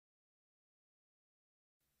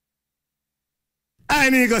I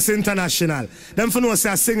Negus International. Them for know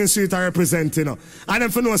say singing suite are represent, you know. And them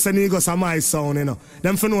for know say Negus are my sound, you know.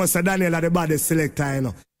 Them for know say Daniel are the baddest selector, you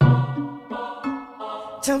know.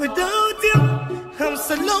 So without you, I'm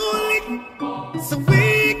so lonely, so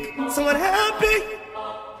weak, so unhappy.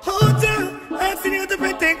 Hold on, asking you to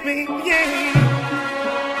protect me, yeah.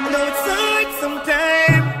 I know it's hard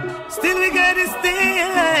sometimes, still we gotta stay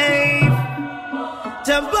alive.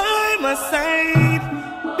 Jump by my side,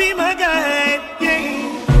 be my guide,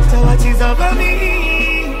 yeah. So watch is over me,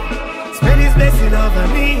 spread his blessing over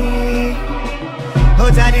me. Oh,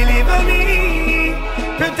 God, deliver me,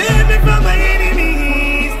 protect me from my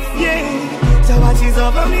enemies, yeah. So watch is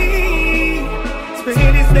over me,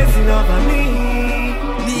 spread his blessing over me.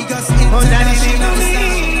 Negus Oh, God, deliver me,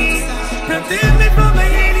 International. protect me from my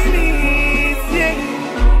enemies,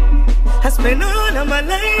 yeah. I spend all of my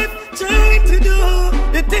life trying to do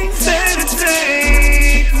the things that are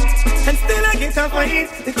straight, and still I get a fight.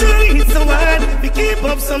 The journey is so hard, we keep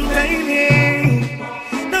up sometime,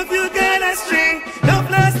 yeah. Now you got astray, don't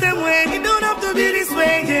lost them way. You don't have to be this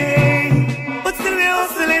way, yeah. But still we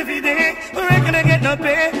hustle every day. We reckon I get no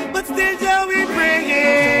pay, but still Jah we pray,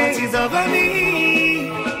 yeah. Watch is over me,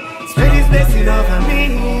 spread his blessing over me.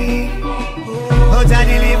 Oh, Jah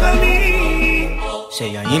deliver me. Say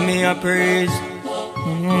you hear me a praise.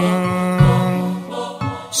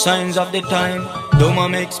 Signs of the time, don't ma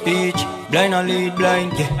make speech. Blind or lead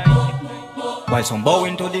blind, yeah. While some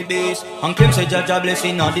bowing to the base and claim say Jah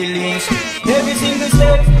blessing all the links. Every single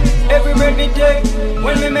step, every breath we take.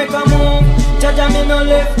 When we make a move, Jah me no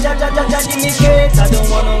left. Jah give me faith. I don't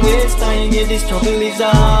wanna waste time. Yeah, the struggle is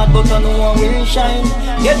hard, but I know I will shine.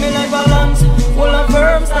 Get me like balance, full of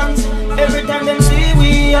firm stance. Every time them see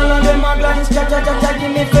we, all of them are glance. Jah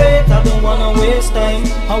give me faith. I don't wanna waste time.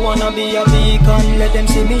 I wanna be a beacon, let them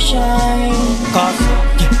see me shine. Cause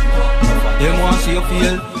yeah, them want see you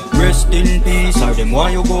feel. Rest in peace, or them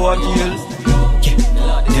want you go a jail. Yeah,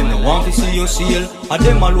 them no want to see you seal, or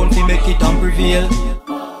them alone to make it and prevail.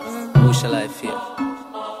 Who shall I fear?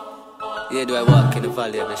 Here do I walk in the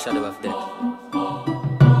valley of the shadow of death.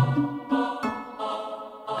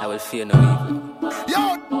 I will fear no evil.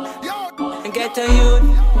 Get a youth,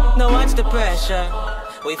 now watch the pressure.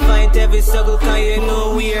 We fight every struggle cause you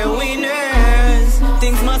know we're winners.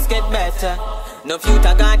 Things must get better. No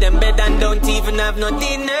future got them bed and don't even have no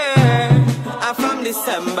dinner. I'm from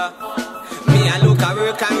December. Me I look at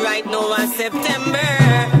work and right now in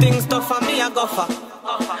September. Things tough for me I go for.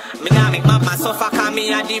 Me nah make mama suffer cause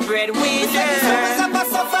me a the breadwinner.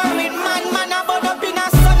 Suffering man I burn up in a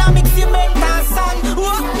sun and mix cement and sand.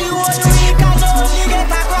 Walk me all week and only get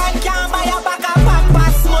a grand. Can't buy a bag of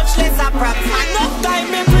pampers, much less a prop. Enough time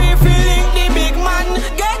me pray for link the big man.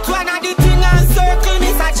 Get one of the thing and circle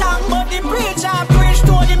me a chang. But the preacher preach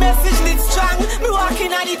to the message lit strong. Me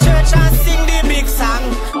walking at the church and sing the big song.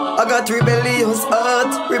 I got rebellious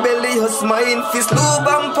heart, rebellious mind. Fi slow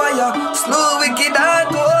vampire, slow wicked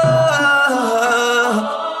heart.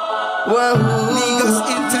 Whoa. Negus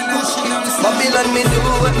International. Babylon me do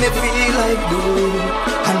what me feel like do,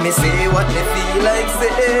 and me say what me feel like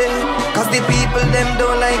say. Cause the people them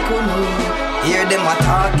don't like who know. Hear them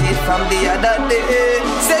attack it from the other day.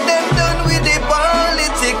 Say them done with the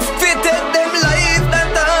politics. Fitted them life that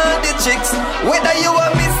are the chicks. Whether you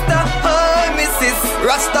are Mr. or Mrs.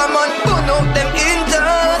 Rastaman, burn out them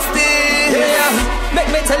injustice. Yeah, make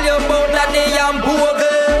me tell you about Lanny and Bogle.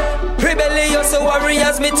 Rebellious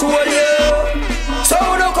warriors me told you. So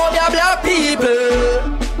don't come here black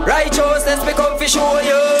people. Righteousness become for show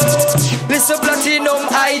you. Listen platinum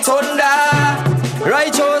high thunder.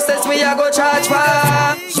 Righteousness we a go charge for.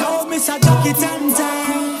 Yo, Mr. Jackie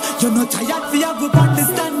Tenten, you're not tired for your group on the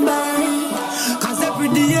standby. Cause every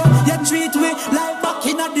day you treat me like back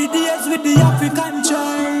in the days with the African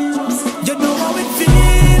child. You know how it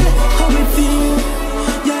feel,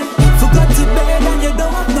 yeah. Forgot to bed and you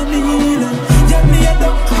don't have no meal. You made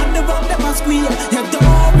up and the one them a squeal. You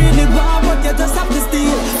don't really want but you just have to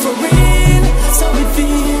steal. For real, so it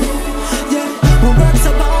feel, yeah. We work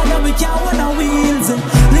so hard and we can't run our wheels.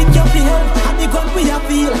 Link up the help and the gun we a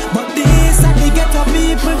feel. But this and the ghetto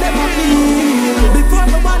people them a feel. Before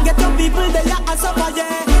the one ghetto people they a suffer,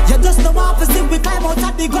 yeah. You just don't want to see we climb out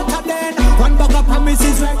of the gutter then. One bag of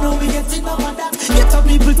promises right now we getting over that. Ghetto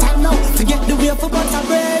people time now to get the way for butter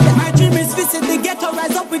bread. My dream is visit the ghetto,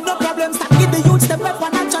 rise up with no problems. Start give the youths the weapon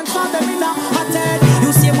and transform them in a hothead.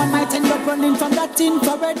 You see one might end up running from that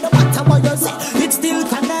infrared. No matter what you say, it still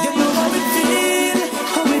connect. You know how it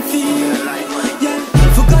feel, yeah.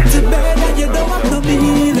 Forgot to bed and you don't have no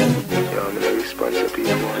meal.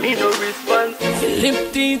 Me no response.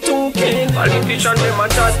 Lift it 52K. Politician them a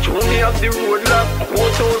chat, Juni have the road lock.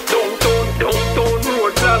 Downtown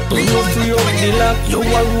road lock. We no free up the lock. You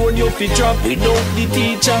a road you fi drop without the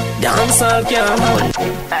teacher. Dancehall can't hold.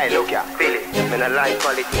 Hey, look ya, feel it. Me not like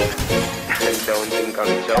politics. Don't think I'm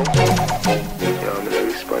joking. Yo, me no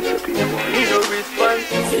response to people. Me no response.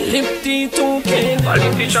 52K.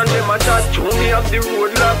 Politician them a chat, Juni have the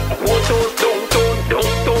road lock.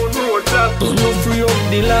 Downtown road lock. You no free up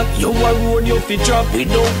the lock. You a road you fi drop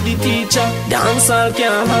without the teacher. Dancehall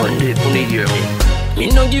can't hold it. Only hear me. Me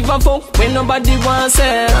no give a fuck when nobody wants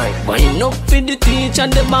it. Wind up for the teacher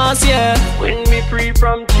and the boss, yeah. When me free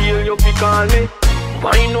from jail, you fi call me.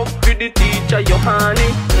 Wind up for the teacher, you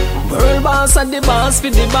honey. World boss and the boss for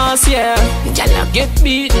the boss, yeah. Y'all get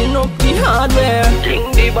beaten up the hardware. King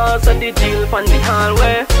the boss at the jail from the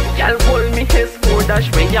hallway. Y'all pull me his food dash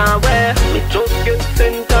me Yahweh. Me just get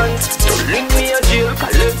sentenced. Don't link me a jail,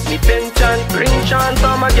 collect me pension. Bring chance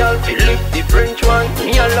from a girl, Philip the French one.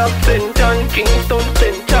 Me a love pension, Kingston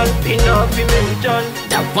Central. Enough to mention.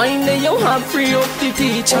 That wine that you have free up the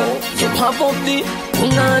teacher. You have up the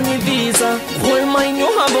Punani visa. Whole mind you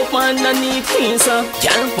have up underneath visa.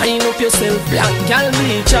 Y'all find up yourself, black gal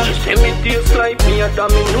bleacher. She say me taste like me a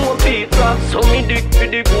damn no pizza. So me dick for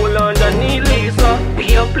the goal underneath Lisa.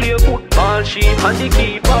 We a play football, she had the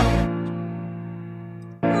keeper.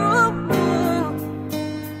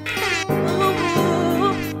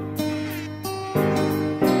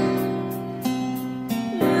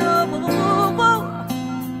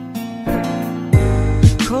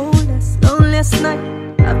 Coldest, loneliest night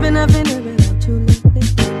I've been having it without you lately.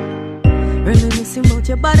 Reminiscing about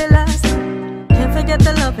your body last night. Can't forget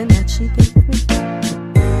the loving that she gave me.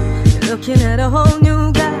 You're looking at a whole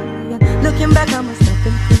new guy. Looking back, I must have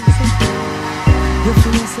been crazy. You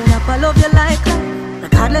feel messing up, I love you like life.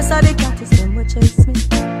 Regardless of the cactus, them will chase me.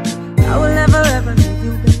 I will never ever leave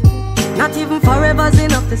you, baby. Not even forever's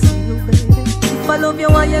enough to see you, baby. If I love you,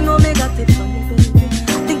 why you know me got it from me, baby.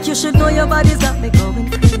 I think you should know your body's got me going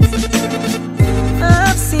crazy.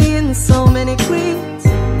 I've seen so many queens,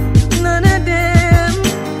 none of them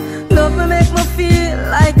love me, make me feel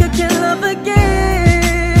like I can love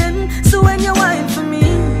again. So when you whine for me,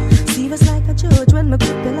 see us like a judge. When me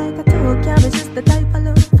grip you like a toe, cabbage is the type of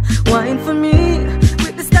love. Whine for me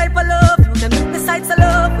with this type of love. You can make the sights of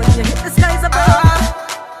love when you hit the skies above.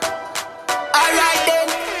 Alright then,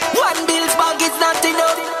 one bill's bag is not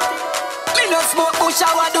enough. Me no smoke bush,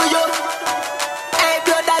 how I do you? Hey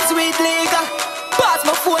blood, that's sweet liquor. Pass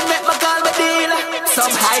my phone, make my call my dealer.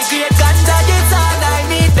 Some high grade ganja, it's all I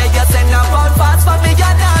need. Beg you send a pound fast for me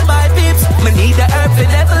and all my peeps. Me need the herb to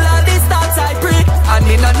level all these thoughts I breathe. And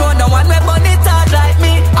me no know no one with money talk like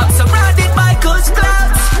me. I'm surrounded by kush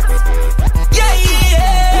clouds. Yeah, yeah,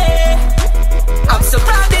 yeah. I'm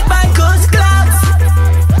surrounded by kush clouds.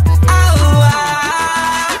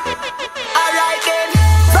 Alright then,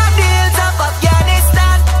 from the hills of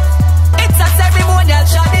Afghanistan, it's a ceremonial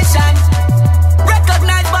tradition.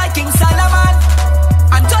 Recognized by King Solomon,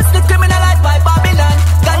 and just the criminalized by Babylon.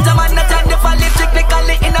 Ganja man not on the folly,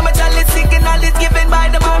 technically in a metallic signal is given by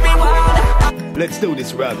the marijuana. Let's do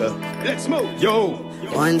this, rather. Let's move, yo.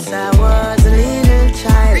 Once I was a little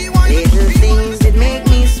child, little things that make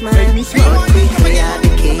me smile. But quickly I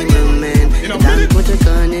became a man. The dog put a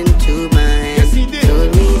gun into my hand.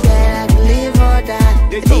 Told me that I could live or die.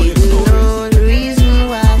 Didn't know the reason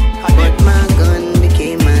why, but my gun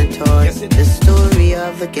became my toy. The story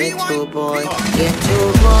of a ghetto boy.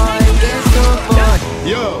 Ghetto boy, ghetto boy.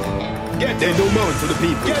 Yo. They do more to the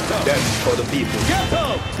people. That's for the people.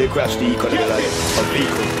 They crash the economy like a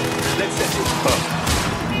vehicle. Let's set it.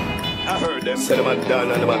 I heard them. Say them a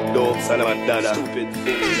done and them a dogs and them a dada. Stupid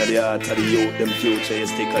fools at the heart of the youth. Them future is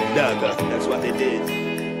take a dagger. That's what they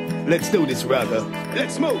did. Let's do this, rather.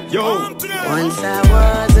 Let's move. Yo. Once I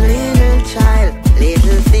was a little child,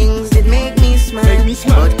 little things that make me smile.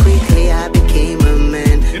 But quickly I became a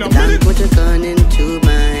man. The dog put a gun into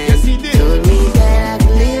my hand. Told me that I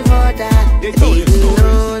could live or die. Didn't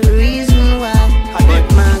know the reason why, but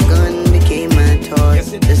my gun became my toy.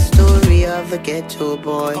 The story of a ghetto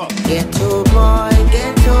boy. Ghetto boy,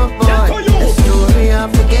 ghetto boy. The story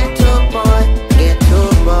of a ghetto boy. Ghetto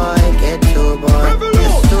boy, ghetto boy. The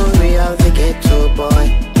story of the ghetto boy.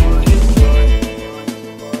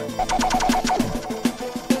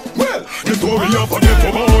 Well, the story of a ghetto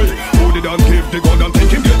boy who didn't give the gun and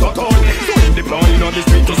think him get a toy. So him deploying on the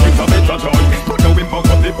street to spit a better joy. But now him back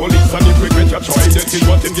up the police and him regret your choice. That is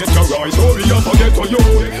what him get your right. Story of a ghetto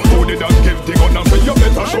youth who didn't give the gun and say you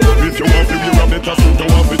better show. If you want to wear a better suit, you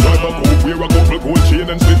want to drive a coupe, wear a couple gold chain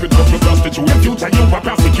and sleep with couple prostitute. In future you a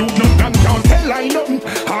prostitute, none and can't tell I nothing.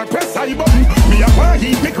 Hard press I button. Me a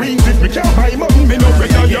party, make Me can't buy money, me no pay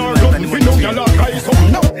a yard up. Me no gyal a buy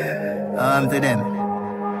some now. To them.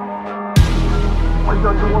 What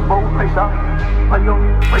you know about pressure? What you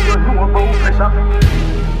know about pressure?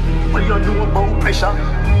 What you know about pressure?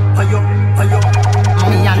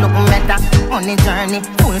 Me a look better on the journey,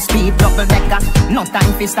 full speed, double decker. No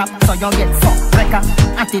time to stop, so you get fucked wrecker.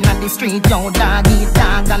 Out in the street, yo dog eat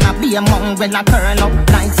dog, and a be among when I curl up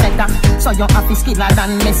like setter. So you happy skiller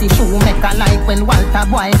than Messi shoemaker, like when Walter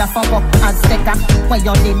Boy the fuck up Azteca. When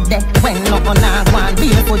you did that, when no on a one,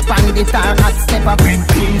 barefoot bandit or hot stepper.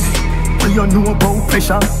 Please, what you know about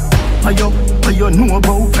pressure? What you know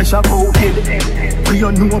about pressure? What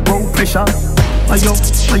you know about pressure? What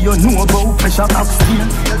you know about pressure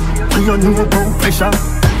upstairs? What you know about pressure?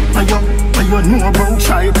 What you know about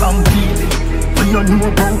shy campaign? What you know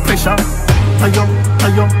about pressure? What you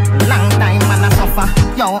long time man a suffer.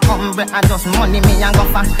 Yo hombre a just money me a go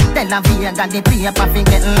for. Tell a Vega the paper fi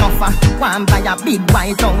getting offer. One buy a big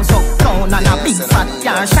white house uptown and a big fat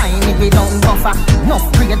car shiny without buffer.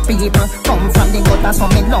 Enough great people come from the gutter, so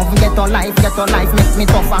me love ghetto life make me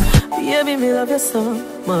tougher. Baby, me love you so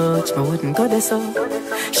much, I wouldn't go there so.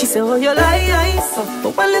 She said, oh, you lie, so.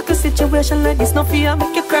 But one little situation like this, no fear,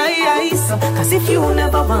 make you cry, so. Cause if you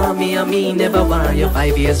never want me, and me never want you,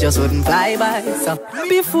 5 years just wouldn't fly by, so.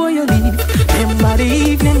 Before you leave, remember the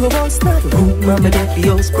evening we won't start. Room, mama, get the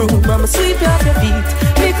house broom, mama, sweep you off your feet.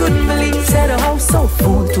 Me couldn't believe, said the house so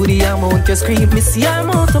full. To the amount you scream, me see your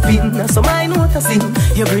mouth up in. So I know what I sing.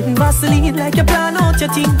 You bring Vaseline like you plan out your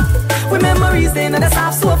team. With memories then and the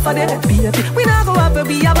soft sofa there, baby. We not go up and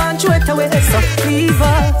be a man, throw it away. So leave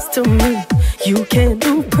us to me. You can't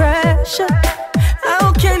do pressure.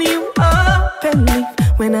 How can you up and leave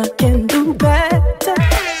when I can do better?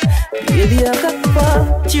 Baby, I got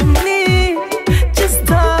what you need. Just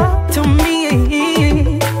talk to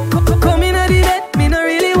me. Come in at the bed, me not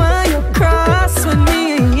really want you cross with me.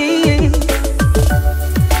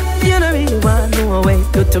 You don't really want no way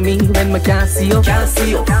good to me when I can't see you.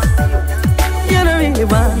 You don't really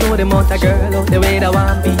want no the amount of girl out the way that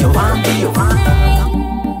want be you.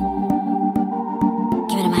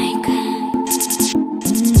 Give me the mic.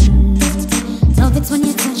 Love it when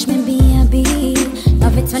you touch me, baby.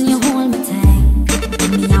 Love it when you hold me tight.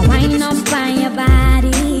 Me a wind up by your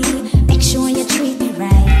body. Make sure you treat me right.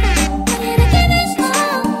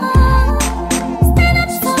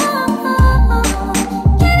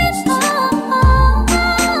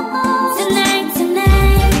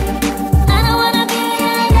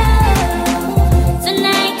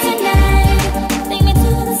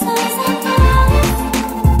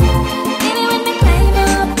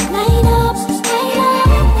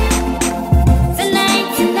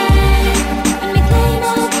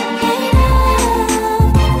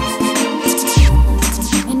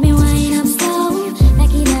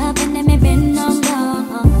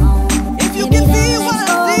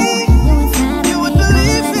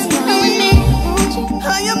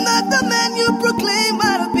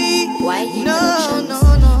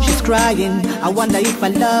 I wonder if I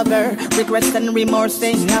love her. Regrets and remorse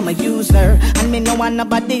saying I'm a user. And me no want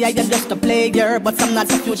nobody, I am just a player. But I'm not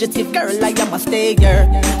a fugitive girl, I am a stayer.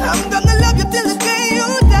 I'm gonna love you till the day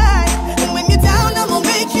you die. And when you're down, I'm gonna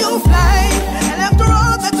make you fly. And after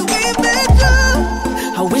all that we've been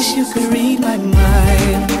through, I wish you could read my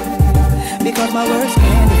mind, because my words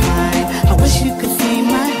can't define. I wish you could see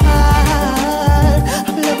my heart.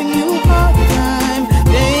 I'm loving you all the time,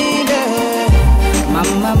 baby.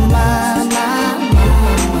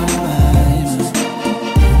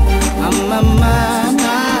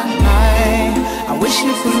 I wish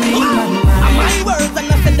you could read my mind. my words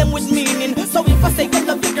and I say them with meaning. So if I say I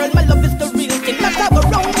love you, girl, my love is the real thing. Not have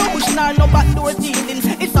around no bush nor no backdoor dealings.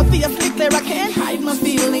 It's obviously clear I can't hide my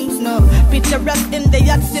feelings. No, picture us in the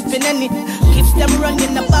yacht sipping any. Keeps them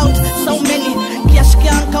running about so many. Cash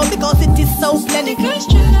can't count because it is so plenty.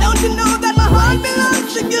 Don't you know that my heart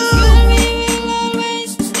belongs to you? Girl, we will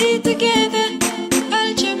always be together.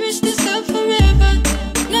 I'll cherish this love forever.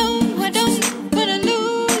 No, I don't wanna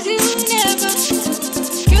lose you never.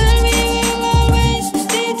 Girl, we will always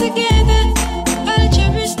be together. I'll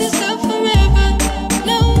cherish this love forever.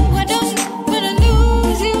 No, I don't wanna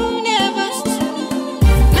lose you never.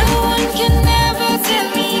 No one can never tell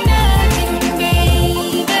me nothing,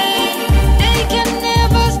 baby. They can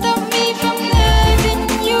never stop me from loving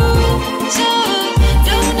you. So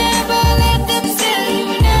don't ever let them tell you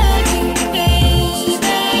nothing, baby.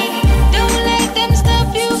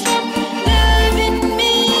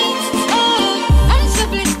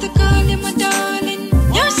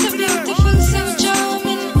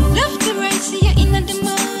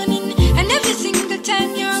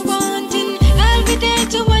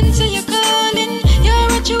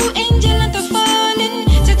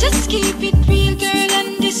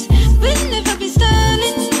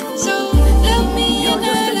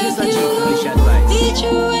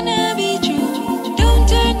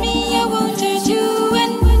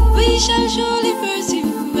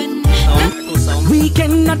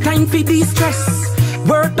 no time for distress.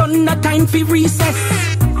 Work done, no time for recess.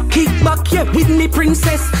 Kick back here with me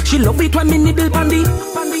princess. She love it when me nibble pandy. I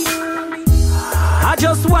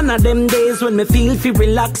just one of them days when me feel fi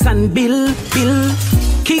relax and bill.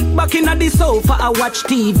 Kick back in the sofa, I watch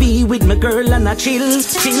TV with my girl and I chill.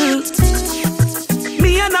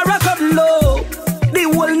 Me and I rock up low. The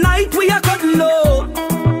whole night we are cut low.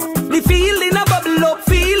 The feeling a bubble up,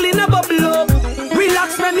 feeling a bubble up.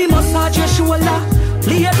 Relax, let me massage your shoulder.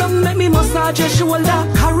 Lay down, let me massage your shoulder.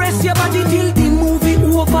 Caress your body till the movie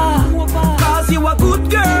over. Cause you a good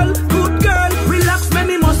girl, good girl. Relax, let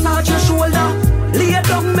me massage your shoulder. Lay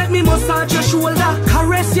down, let me massage your shoulder.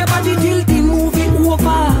 Caress your body till the movie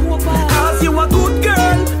over. Cause you a good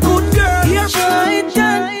girl, good girl. Here,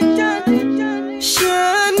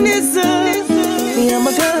 me and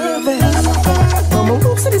my girl, mama,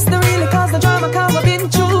 oops, this the really cause the drama, cause I've been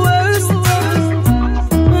through worse.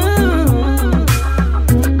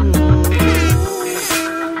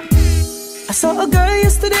 I saw a girl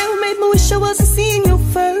yesterday who made me wish I wasn't seeing you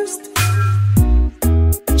first.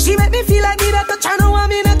 She made me feel like me that touch, I know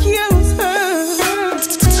I'm in a curious her.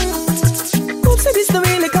 Oops, this the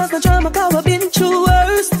really cause the drama, cause I've been through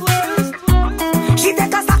worse. She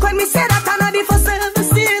take a stock when me say that I'm not the first ever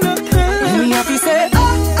seen her. And me happy say,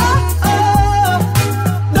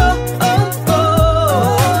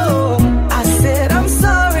 I said I'm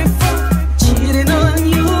sorry for cheating on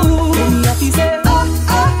you. And me happy say,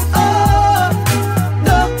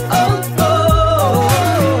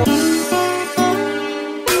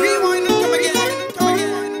 Rewind and come again.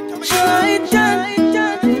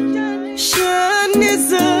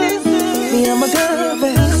 Me and my girl,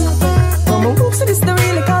 mama, oops, this the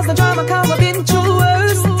really cause the drama, cause I've been through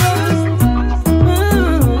worse.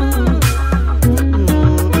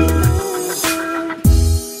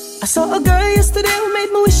 I saw a girl yesterday who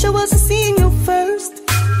made me wish I wasn't seeing you first.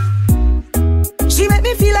 She made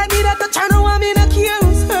me feel like me that touch, I know I'm in a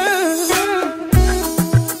curious her.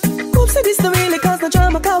 Oops, this the really cause the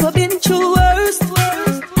drama, cause I've been through worse.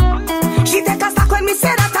 She take a stock when me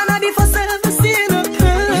say that I'm not the first ever seen her.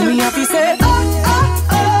 And me happy say,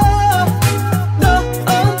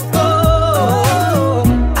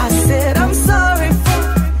 I said I'm sorry for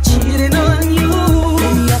cheating on you.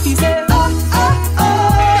 And me happy say,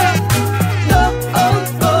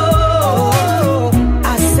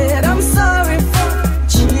 I said I'm sorry for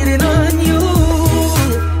cheating on you.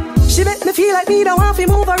 She make me feel like me don't want to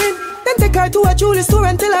move her in. Then take her to a jewelry store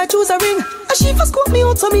until I choose a ring. And she first scoop me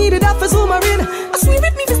out so me did that for zoom her in. I swear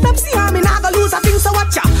with me to stop see her, me not gonna lose a thing, so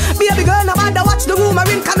watch ya. Baby girl, no matter watch the room her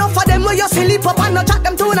in. Can enough for them where you sleep up and not chat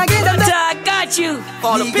them tune again. I got you.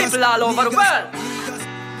 For the people all over the world.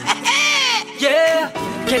 Yeah.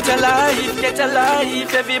 Get alive, get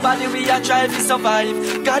alive. Everybody we are trying to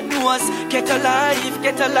survive. God knows, get alive,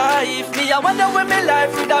 get alive. Me I wonder where my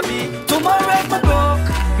life would have be. Tomorrow if me broke,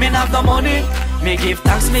 me have the money. Me give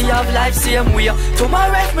thanks, me have life same way.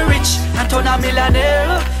 Tomorrow if me rich and turn a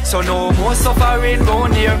millionaire, so no more suffering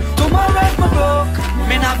round here. Tomorrow if me broke,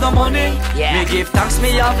 me have the money. Me give thanks,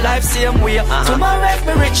 me have life same way. Tomorrow if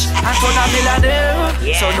me rich and turn a millionaire,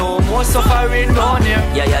 so no more suffering round here.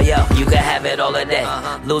 Yeah, you can have it all a day,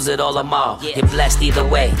 lose it all tomorrow. You're blessed either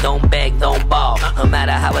way, don't beg, don't ball. No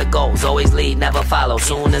matter how it goes, always lead, never follow.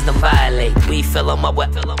 Soon as them violate, we fill them up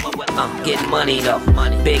with get money though,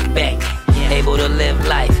 big bank. Able to live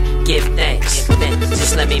life, give thanks.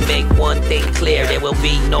 Just let me make one thing clear, there will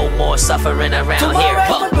be no more suffering around here.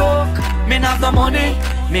 Me have the money,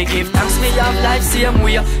 me give thanks, me have life same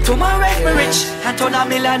way. Tomorrow if me rich and turn a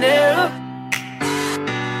millionaire.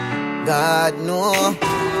 God no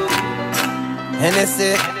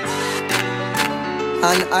Hennessy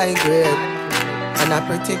and I grade and a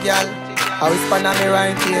pretty girl, how is pan on me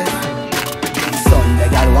right here. Sunday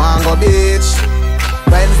girl want go beach,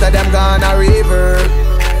 Wednesday them gonna river,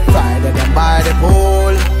 Friday them by the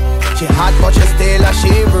pool. She hot but she still a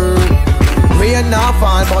shiver. Rain not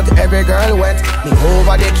fall but every girl wet. Me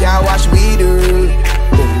over the car wash we do.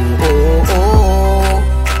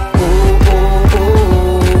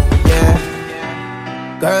 Yeah.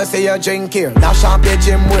 Girl say you drink here, dash up your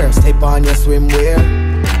gym wear, slip on your swimwear.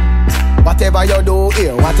 Whatever you do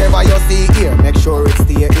here, whatever you see here, make sure it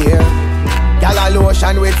stay here. Gal a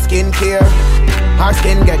lotion with skincare, her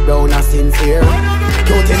skin get brown and sincere.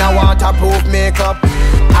 Cute in a waterproof makeup,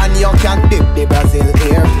 and you can dip the Brazil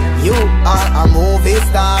here. You are a movie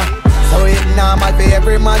star, so it normal for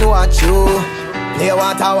every man watch you. Play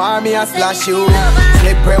water war me a splash you,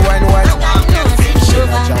 slippery when wet. She a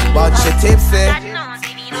jump but she tipsy.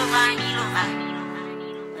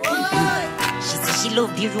 She said she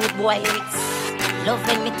love the rude boy lyrics. Love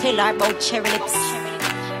when me tell her about cherry lips.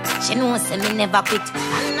 She knows say me never quit.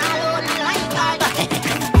 And alone like her.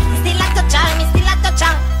 Still a touch her, me still a touch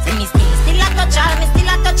her. Say me still a touch her, me still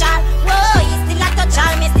a touch her. Whoa, he still a touch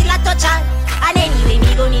her, me still a touch her. And anyway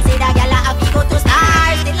me go, me say that gyal a happy go to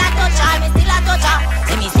star. Still a touch her, me still a touch her.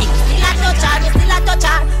 Say me still a touch her, me still a touch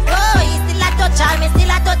her. Whoa, he still a touch her, me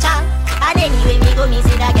still a touch her. And anyway me go, me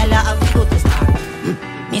say that gyal a happy go to star.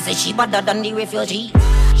 Me say she better than the refugee.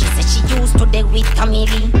 She say she used to deal with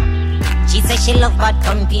Camille. She say she love bad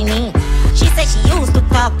company. She say she used to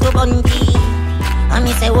talk to Bunty. And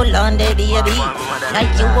me say hold on there baby, like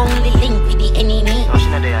you only link with the enemy.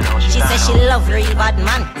 She say she love real bad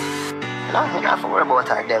man. No, you don't have to worry about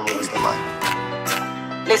her them ways, the man.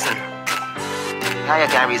 Listen, now you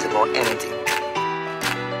can't reason about anything.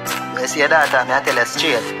 You see your daughter, me I tell her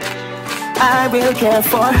straight. I will care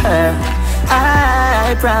for her.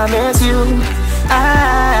 I promise you.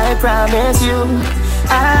 I promise you.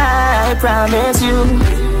 I promise you.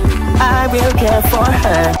 I will care for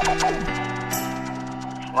her.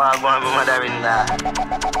 Well, I'm going to mother in there.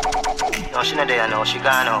 No, she not there now, she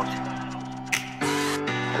gone out.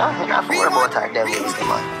 No, you don't have to worry about her them ways, the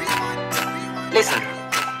man. Listen,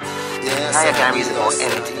 now you can't reason about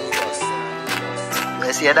anything.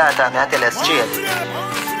 You see your daughter, me I tell her straight.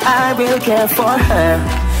 I will care for her.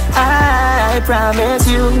 I promise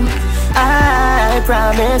you. I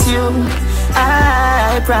promise you.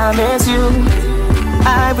 I promise you.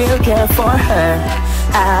 I will care for her.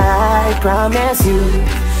 I promise you.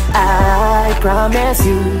 I promise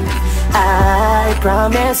you. I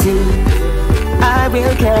promise you. I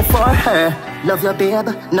will care for her. Love your babe,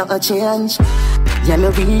 not a change. Yeah, me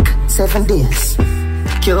week, 7 days.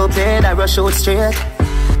 Cupid, I rush out straight.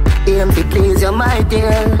 Aim to please you, my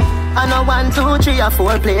dear. I know 1, 2, 3 or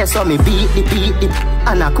 4 place. So me beat the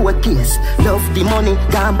and a court case. Love the money,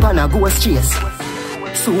 damp and a ghost chase.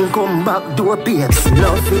 Soon come back, door babes.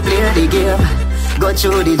 Love to play the game. Go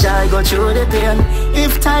through the joy, go through the pain.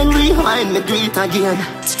 If time rewind, me do it again.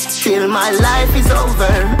 Till my life is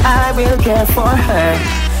over, I will care for her.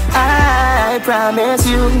 I promise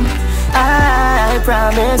you. I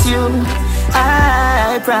promise you.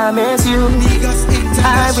 I promise you.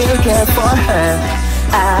 I will care for her.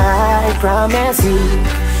 I promise you.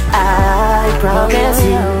 I promise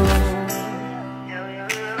you.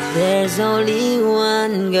 There's only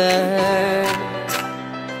one girl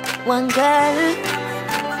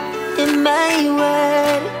in my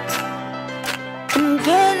world, and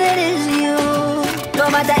girl, that is you. No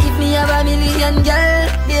matter if me have a million girl,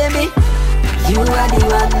 baby, you are the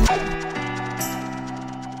one.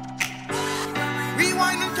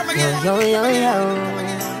 Yo, yo, yo.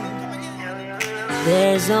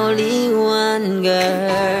 There's only one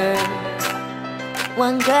girl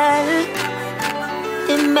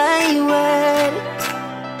in my world,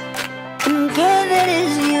 and girl, that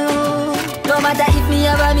is you. No matter if me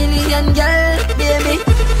have a million girl, baby,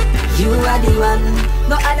 you are the one.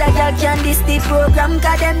 No other girl can this the program,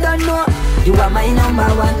 cause them don't know you are my number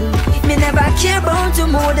one. If me never care about you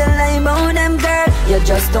more than I about them, girl, you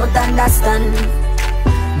just don't understand.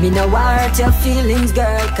 Me no hurt your feelings,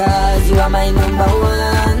 girl, cause you are my number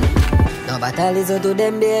one. No matter listen to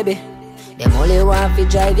them, baby, them only want to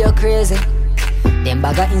drive you crazy. Them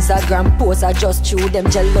bag of Instagram posts are just true. Them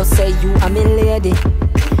jealous say you are my lady.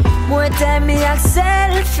 More time me act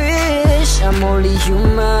selfish, I'm only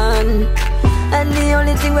human. And the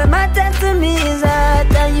only thing that matters to me is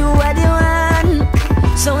that you are the one.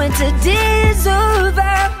 So when today's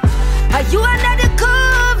over, are you under the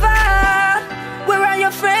cover? Where are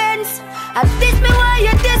your friends? At this me why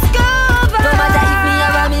you discover. No matter if me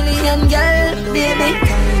have a million girl, baby,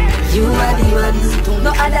 you are the one.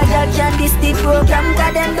 No other girl can this the program,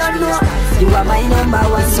 cause them don't know you are my number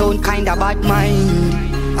one. Sound kinda bad mind.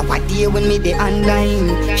 A what day when me dey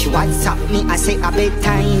online. She WhatsApp me, I say a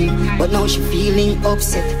bedtime. But now she feeling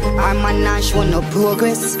upset. Her man now show no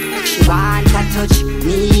progress. She want a touch,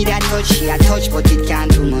 need a touch. She a touch but it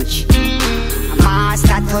can't do much. A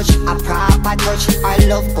master touch, a proper touch. Her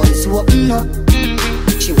love pulse open up.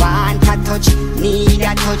 She want a touch, need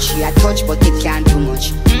a touch. She a touch but it can't do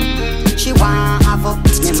much. She want have up,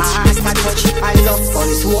 me master touch. Her love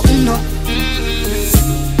pulse open up.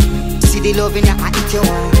 See the love in her, I eat you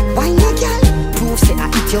one. Why not, girl? Prove say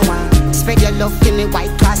I eat you one. Spread your love to me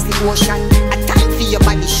white across the ocean. A time for your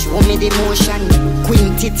body, show me the motion.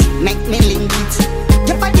 Quint it, make me link it.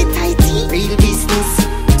 Your body tighty, real business.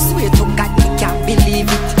 Swear to God, me can't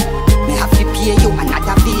believe it. Me have to pay you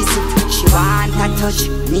another visit. She want a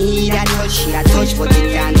touch, need a touch. She a touch, but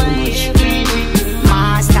it can't do much.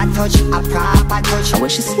 Master touch, a proper touch. I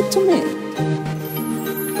wish she slip to me.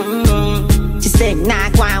 She said, nah,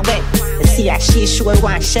 go on wet. see her, she sure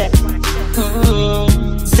want shit.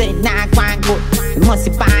 Say nah, go and good. You must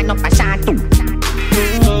be buying up a shot too.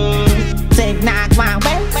 Say nah, go and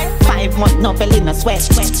well. 5 months, no belly, no sweat.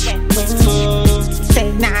 Say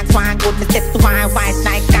nah, go and good. Me step to my white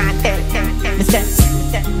like cartel. Me say,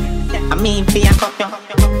 I mean for ya fuck you.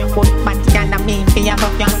 Put back girl, I mean for ya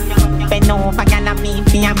fuck you. Bend over girl, I mean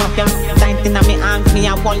for ya fuck you. Tight inna me arms, me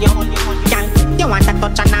a hold you. Girl, you want a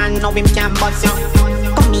touch and I know him can bust you.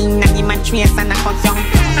 Come in and him a trace and a cut you.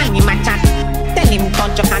 And him a chat. Tell him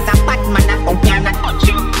touch you cause a bad man a come here and a touch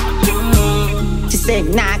you. She say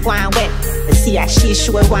nah go and wet. See her she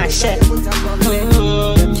sure want shit.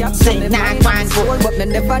 Say nah go and go. But me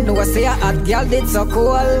never know I say a hot girl did so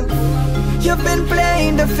cool. You've been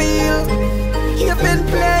playing the field. You've been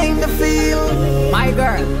playing the field. My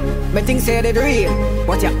girl, me think say it real,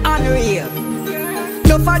 but you're unreal.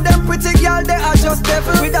 No for them pretty girl, they are just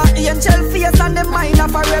devil. With a angel face and the mind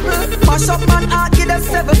of a rebel. Mash up man, I give them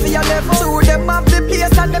 7 for your level. Two them have the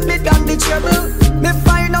place and the mid and the treble. Me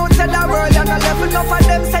find out tell the world on a level. No for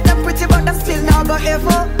them say them pretty but them still now go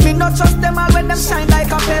ever. Me not trust them all when them shine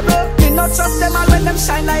like a pebble. Me not trust them all when them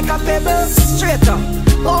shine like a pebble. Straight up.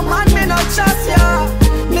 Oh man, me not trust ya.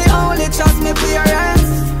 Me only trust me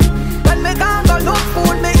parents. When me can't go look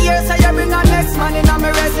food, me hear say you bring a next man in a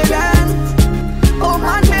me residence. Oh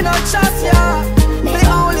man, me not trust ya. Me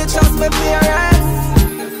only trust me parents.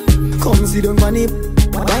 Come see the money.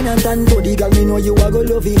 Wine and tan body, girl, me know you a go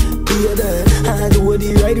love it. Baby, I do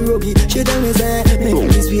the right ruggy. She tell me say, me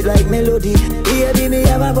be sweet like melody. Baby, me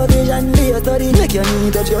have a position for your study. Make your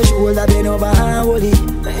knee touch your shoulder, bend over and hold it.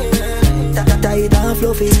 Tight and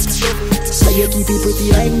fluffy. So you keep it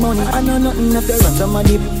pretty like money. I know nothing if you run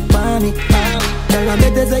somebody for me. Girl, I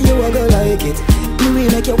bet they say you a go like it. Me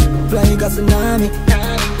will make you like a tsunami.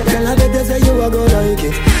 Girl, I bet they say you a go like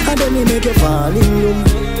it. And then me make you fall in love.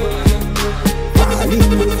 Fall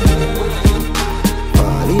in love.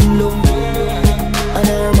 Fall in love. And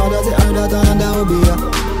her mother say her daughter and that will be her.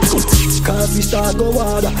 Cause we start go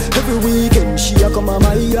water. Every weekend she a come on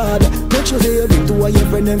my yard. Make sure say you bring to all your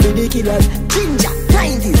friend and for the killers. Ginger,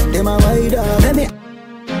 90s, them a my dog. Let me.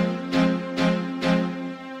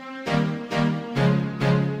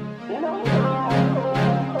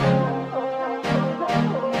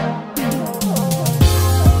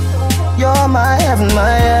 You're my heaven,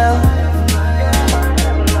 my hell.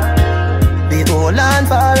 Be hold on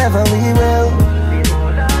forever we will.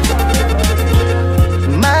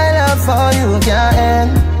 My love for you can't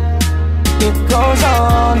end. It goes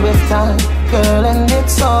on with time, girl, and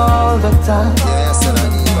it's all the time.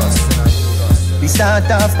 We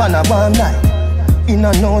start off on a warm night. In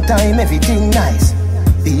a no time, everything nice.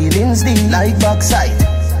 Feelings deep like backside.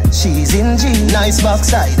 She's in G, nice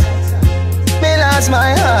backside. Me lost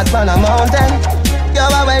my heart on a mountain.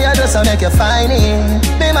 You're away, you just make you find it.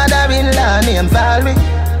 Me mother-in-law named Valerie.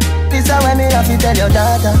 This is when me have to tell your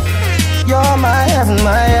daughter. You're my heaven,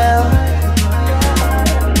 my hell.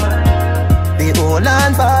 Be hold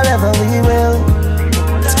on forever we will.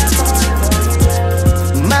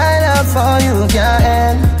 My love for you can't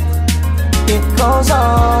end. It goes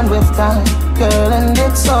on with time, girl, and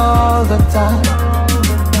it's all the time.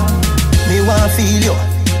 Me want feel you.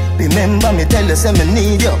 Remember me tell you say me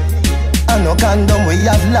need you. I no condom we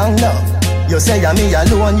have long now. You say I'm me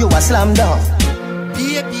alone, you a slam down.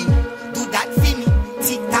 Baby, do that for me,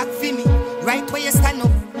 tick tock for me. Right where you stand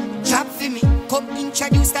up, drop for me. Come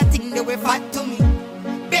introduce that thing that we fat to me.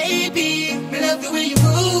 Baby, me love the way you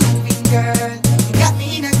moving, girl. You got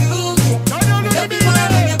me in a groove. Me love you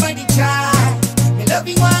one when your body dry. Me love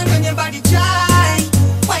you one when your body dry.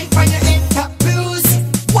 Wipe on your head top blues.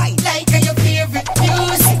 White like your favorite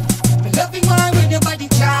music. Me love you one when your body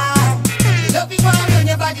dry. Me love you one when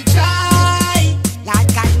your body dry. Lord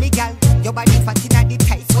God, me girl, your body fat inna the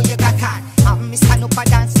tights so you got on. And me stand up and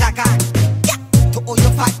dance like on. Yeah, to all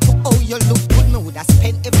your fat, to all your look good, me woulda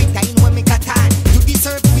spend every time when me got on. You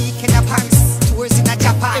deserve weekend of Paris, tours in a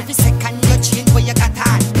Japan. Every second you change where you got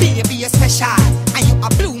on. Baby, you're special, and you a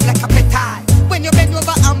bloom like a petal. When you bend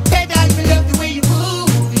over and pedal, me love the way you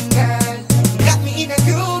moving, girl. You got me in a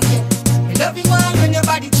groove, yeah. Me love you one when your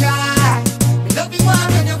body dry. Me love you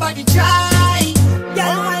one when your body dry.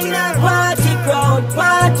 Girl, why not party crowd,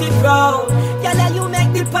 party crowd? Girl, you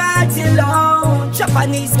make the party loud.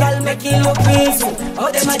 Japanese girl make it look easy.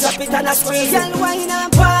 Oh, them a drop it and a squeeze. Girl, why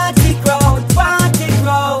not party crowd, party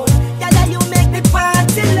crowd? Girl, you make the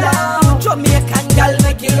party loud. Jamaican girl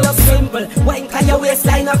make it look simple. Wine can your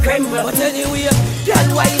waistline a crumble. But anyway,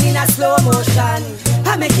 girl, wine in a slow motion.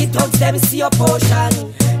 I make it touch them see your potion.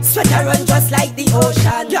 Sweat a run just like the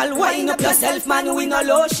ocean. Girl, wine up yourself, man, we no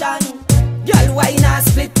lotion. Girl, why not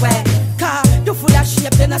split way? Car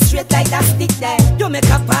shape, then a straight like that stick there. You make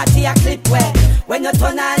a party a clip where when you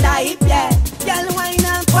turn on the hip, yeah. Girl, wine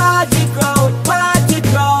and party crowd, party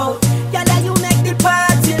crowd. Girl, you make the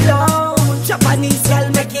party loud. Japanese girl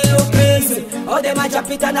make it look crazy. Oh, them a drop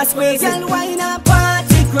it and a squeeze. Girl, wine and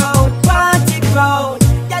party crowd, party crowd.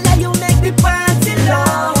 Girl, you make the party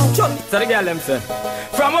loud. So the girl them say,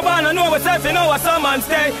 from a band I know myself, you know what some man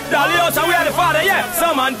stay. Dolly house and we are the father, yeah,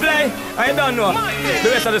 some man play. I don't know the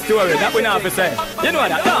rest of the story, that we not have to say. You know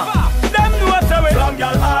that, no? Them know what's away. From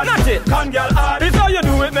girl hard, not it, con girl hard. It's how you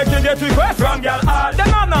do it, make you get request. From girl hard, them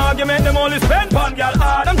have no argument, them only spend. From girl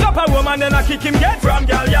hard, them drop a woman, then I kick him get. From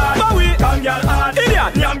girl yard, but we, con girl hard.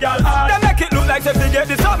 Idiot, yam girl hard. Them make it look like if they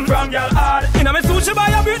get this something. From girl hard, in a me sushi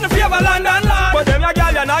buy a Britney favor London land. But them ya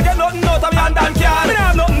girl, you not get nothing out of your damn car. Me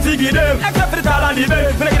have nothing to give them, except for the tall and the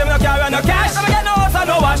bed. Me not give them no car and no cash. I get no house and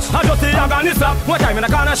no wash. I just see agony slap. One time in a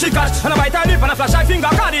corner she cash, and I bite her lip and a flash I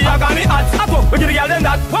finger. Cause the agony hot. I go, we give the girl them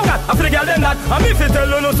that. One got, after the girl them that. And me fi tell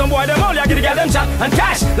you no some boy them only I give the girl them chat and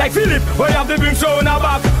cash. Like Philip, where you have the bring show in our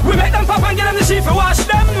back. We make them pop and get them the sheep for wash.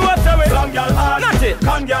 Them know what's away. From girl hard, not it,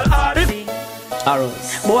 con girl hard.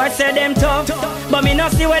 Arrows. Boy say them tough, but me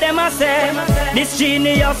not see where them a say. This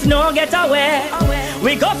genius no get away.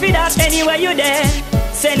 We go for that anywhere you there.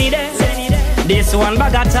 Send it there. This one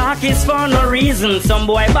bag of talk is for no reason. Some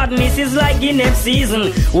boy badness is like Guinness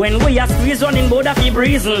season. When we are squeeze running board of the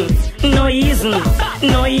breezing. No easing,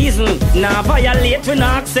 no easing. Now violate we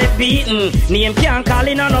not accept beating. Name can't call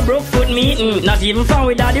in on no broke foot meeting. Not even found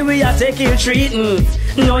with daddy we are taking treating.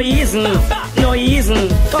 No easing, no easing.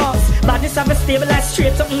 Cause badness have a stabilized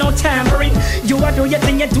straight up, no tampering. You are do your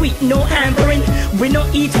thing, you do it, no hampering. We no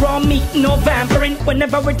eat raw meat, no vampering.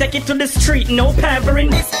 Whenever we take it to the street, no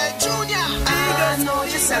pampering. I know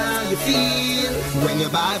just how you feel when your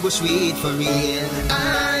Bible sweet for real.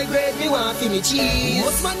 I grade me one for me cheese.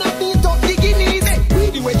 Most man not beat up the guineas.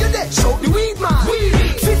 Weedy when you're dead, show the weed man. Weedy,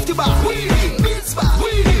 50 bar, weedy, beats bar,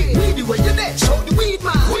 weedy. Weedy when you're dead, show the weed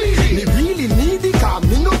man. Weedy, me really need it, cause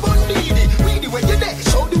me no bun needy. Weedy when you're dead,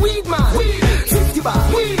 show the weed man. Weedy, 50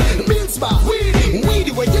 bar, weedy, beats bar, weedy.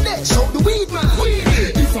 Weedy when you're dead, show the weed man.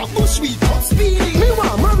 Weedy, if a bush weed cut speedy. Me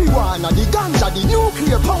want marijuana, the ganja, the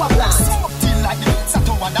nuclear power plant. Like the pizza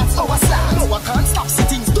tower, that's our slang. No, I can't stop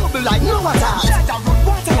sitting double like no other. Let that root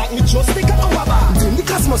water like me just take a hour bar. Then the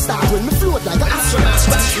cosmos start when me float like an astronaut.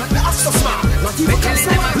 The astro smart, not even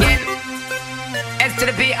telling them again. S to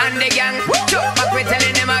the P and the gang. Chuck back, we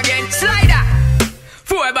telling them again. Slider,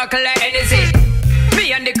 4 buckle like Hennessy.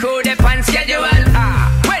 Me and the crew, they pan schedule.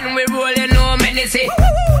 When we roll, you know menacing.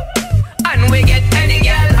 And we get any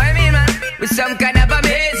girl, I mean man, with some kind of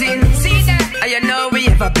amazing. See that? And you know we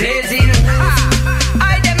ever blazing.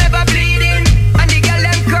 I them ever bleeding. And the girl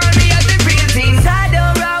them call me as the real thing. I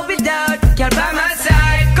don't roll without girl by my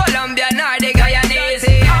side. Colombia, Nordic,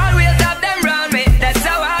 Guyanese. Always have them round me, that's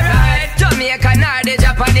how I ride. Jamaica, Nordic,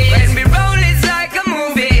 Japanese. When we roll it's like a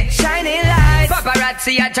movie. Shining lights.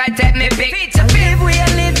 Paparazzi, I try to take me pic. Live we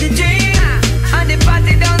live the dream. And the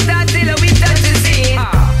party don't start till we touch the scene.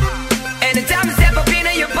 Anytime I step up in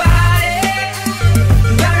your party,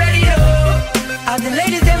 you already know. All the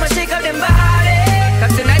ladies, they must shake up them body.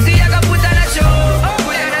 Cause tonight we are gonna put on a show.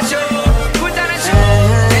 Put on a show, put on a show.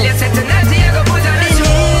 Tell you say tonight we are gonna put on a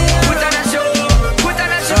show. Put on a show, put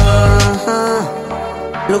on a show.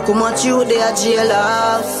 Look how much you they are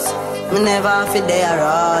jailhouse. Me never feel they are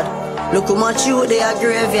road. Look how much you they are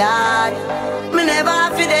graveyard. Me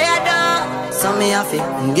never feel they are dog. So me have to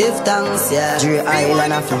give thanks, yeah. Dre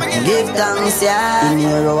Island have to give thanks, yeah. In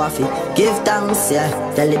Euro have to give thanks, yeah.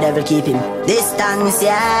 Tell the devil keep him distance,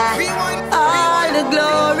 yeah. All the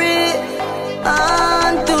glory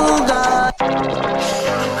unto God.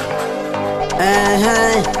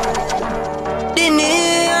 The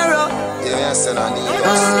Nero. Yes, and I need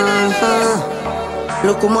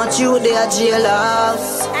Look how much you they are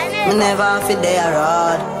jailhouse. Me never feel they are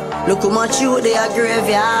road. Look how much you they are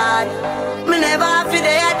graveyard. Me never feel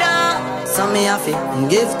they are dog. So me have to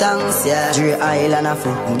give thanks, yeah. Dre Island have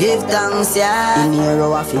to give thanks, yeah. In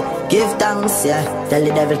Euro have to give thanks, yeah. Tell the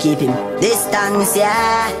devil keep him distance,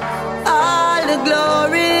 yeah. All the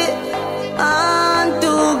glory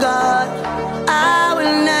unto God. I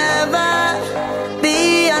will never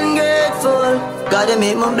be ungrateful. God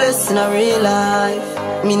make my blessing a real life.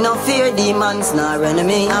 Me no fear demons nor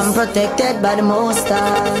enemy. I'm protected by the Most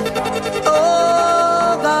High.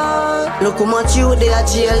 Oh God, look how much you they are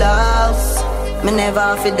jailhouse. Me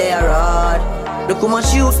never feel they are road. Look how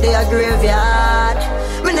much youth they are graveyard.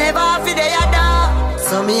 Me never feel they are dog.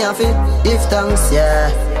 So me have to give thanks,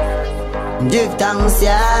 yeah. give thanks,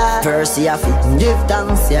 yeah. First you have to give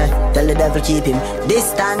thanks, yeah. Tell the devil keep him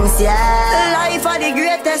distance, yeah. Life are the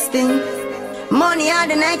greatest thing. Money are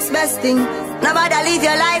the next best thing. Nobody live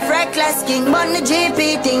your life reckless, king. Burn the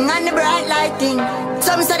GP thing and the bright light thing.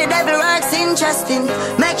 Some say the devil works interesting.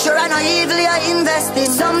 Make sure I know evil you're investing.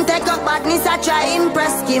 Some take up badness I try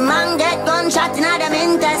impress him. And get gunshot in them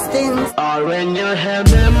intestines. Or when you help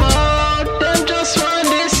them out, them just want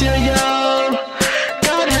this, yo.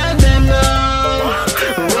 God help them now.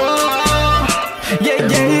 Whoa. Yeah,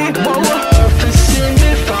 yeah, whoa. Love to see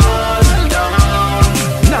me fall down.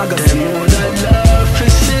 Now go them who that love to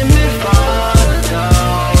see me fall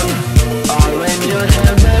down. Or when you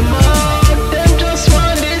help them out, them just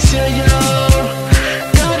want this, yo.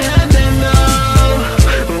 God help them now.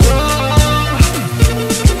 Whoa.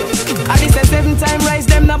 I did say 7 times rise,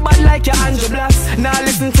 them not bad like your Andrew Blacks. Now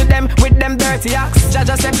listen to them with them dirty acts.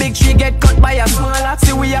 Jaja say big tree get cut by a small axe.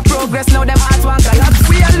 See we a progress, now them hearts want collapse.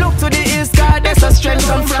 We a look to the east, cause that's a strength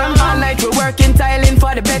come from. All night we working, tiling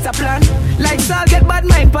for the better plan. Like Saul get bad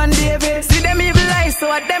mind pan David. See them evil eyes,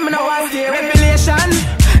 so at them no one stay. Revelation,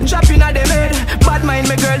 dropping at them head. Bad mind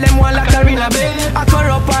my girl, them one like her in a bed. I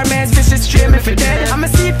corrupt our mess, this is straight me for dead. I'ma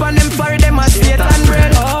sleep on them for them a state and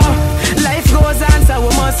bread. Oh, life goes on, so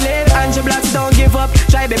we must live. Angel Blacks don't give up,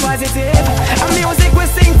 try be positive. And music we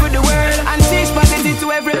sing for the world and teach positive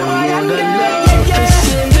to every boy and girl. Yeah, yeah.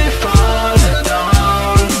 See me fall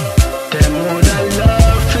down. Them would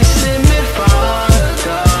love to see me fall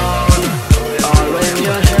down. Or when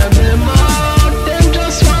you help them out, them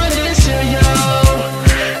just want this, yo.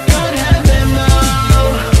 God help them now.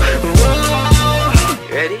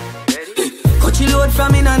 Whoa. Ready? Coachy load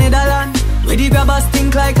from in another land. Where the grabbers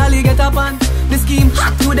think like Ali get up on. The scheme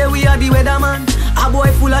hot today, we are the weatherman. A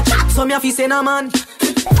boy full of chat, so me a fi send a man.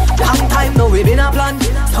 Long time now we been a plan.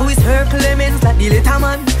 So it's her Clemens like the little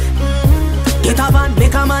man. Get a van,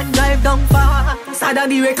 make a man drive down far. Sada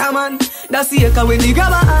the wrecker man. That's the echo when the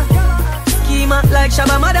grabber. Schema like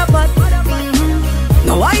Shabba Motherpot.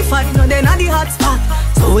 No Wi-Fi, no then at the hot spot.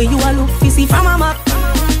 So when you a look, you see from a map.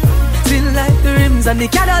 Still like the rims and the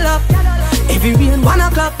Cadillac. Every rain 1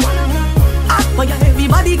 o'clock. But yeah,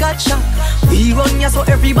 everybody got shot. We run ya so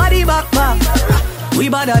everybody back. We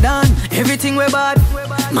badder than everything we bad.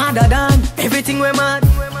 Madder than everything we mad.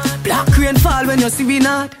 Black rain fall when you see we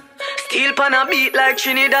not. Steel pan a beat like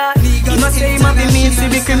Trinidad. He must say him have the means to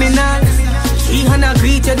be criminal. He and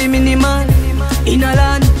agree to the minimal. In a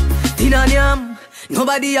land, in a yam.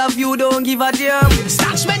 Nobody have you, don't give a damn.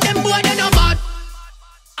 Stacks make them boy they no bad.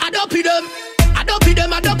 I don't pay them. I don't pay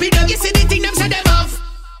them, I don't pay them. You see the thing them say them have.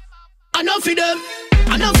 I don't feed them,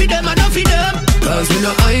 I don't feed them, I don't feed them. Cause we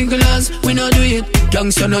no eyeglass, we no do it.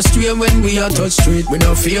 Gangsta no straight when we a touch street. We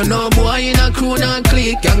no fear no boy in a crew no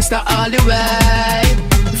clique. Gangsta all the way.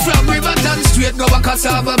 From Riverton straight go a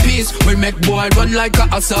cassava piece. We make boy run like a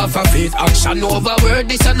cassava feet. Action over word,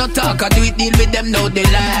 this a no talk. I do it, deal with them, no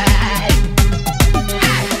delay.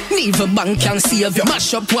 Neither bank can save you.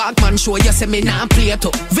 Mash up Walkman, show you say me nah play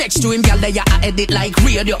to. Vex to him, girl, they a edit like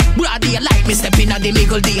radio. Broad day like me step in a the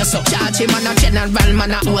middle day. So charge him man a general,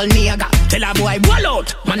 man a whole nigga. Tell a boy wall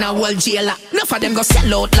out, man a whole jailer. Enough of them go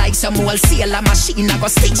sell out like some whole sailor. Machine a go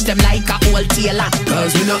stitch them like a whole tailor.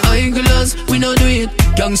 Cause we no eyeglass, we no do it.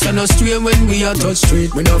 Gangsta no stray when we a touch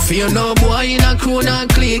street. We no fear no boy in a crew no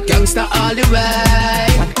clique. Gangsta all the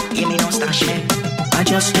way. Give me no stash, man. I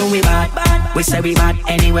just do we bad. We say we bad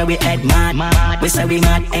anywhere we head mad. We say we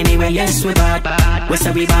mad anywhere, yes we bad. We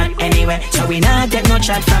say we bad anywhere, so we not get no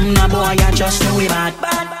chat from no boy. I just do we bad.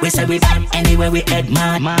 We say we bad anywhere we head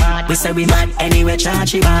mad. We say we mad anywhere,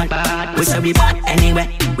 charge we bad. We say we bad anywhere,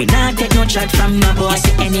 we not get no chat from no boy.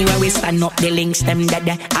 See anywhere we stand up the links them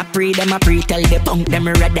dead. I pray them, I pray tell the punk them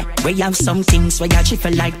ready. We have some things where you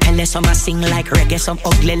chiffle like Pele, some a sing like reggae, some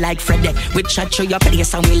ugly like Freddy. We chat through your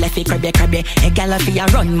place and we left it crabby. A gal fi a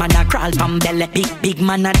run, man a crawl from belly. Big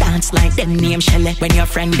man a dance like them name Shelly. When your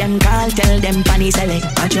friend them call, tell them panny sell it.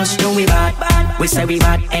 I just do we bad. We say we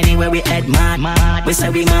bad anywhere we head mad. We say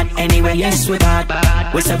we mad anywhere, yes we bad.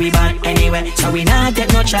 We say we bad anywhere, so we not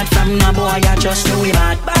get no chat from no boy. I just do we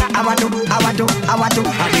bad. I want to.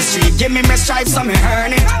 On the street, give me my stripes so me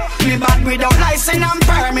earn it. Me bad without license and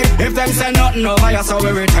permit. If them say nothing over here, so we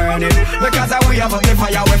return it. Because we have up the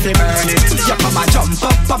fire, we fi burn it. You come and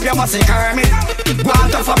jump up, you must curm it.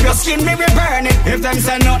 Want to fuck your skin, me we burn it. If them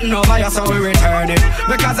say nothing over here, so we return it.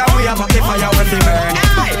 Because we have up the fire, we fi burn it.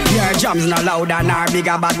 Your drums no louder nor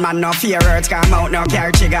bigger, bad man no fear words come out, no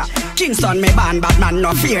care trigger. Kingston me ban bad man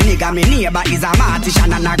no fear nigga. Me neighbor is a martician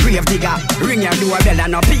and a grave digger. Ring your doorbell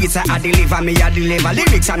and no pizza I deliver. Me a deliver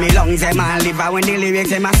lyrics and me lungs them a liver. When the lyrics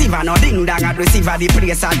them a siver, no ding dang at receiver. The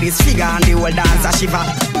place a disfigure and the whole dance a shiver.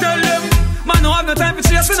 Tell them, man no have no time for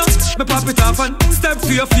chasing up. Me pop it off and step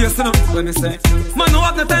to your face enough. When me say, man no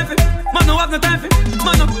have no time for, man no have no time for,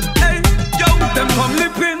 man no, hey, yo, them come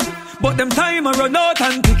lipping. But them time a run out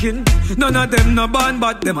and ticking. None of them no born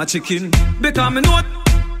but them a chicken. Because me know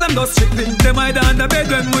them just chipping. Them hide under bed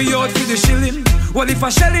when we out for the shilling. Well if a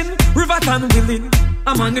shelling, rivet and willing.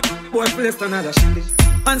 I'm on the boy place another shilling.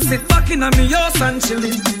 And sit back in a me house and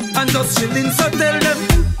chilling. And just chilling. So tell them,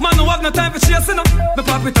 man no have no time for chasing up. Me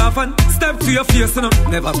pop it off and step to your face enough.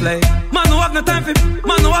 Never play. Man no have no time for,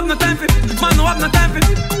 man no have no time for, man no have no time for.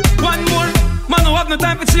 One more, man no have no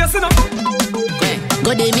time for chasing up.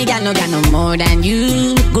 Good day, me got no more than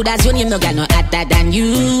you. Good as you, no got no hotter than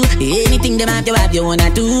you. Anything them have you wanna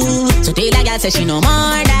do. So tell a girl say she no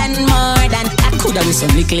more than. I coulda with some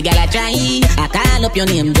little girl I try. I call up your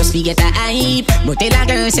name just to get a hype. But tell a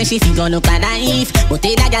girl say she feel gonna look a knife. But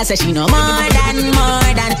tell a girl say she no more than.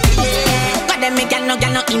 Yeah. God them me got no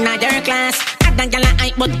in a their class. Other girl a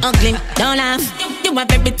hype but ugly, don't laugh. You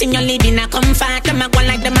have everything you live in a comfort. Them a go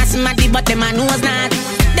like them a smarty but them a knows not.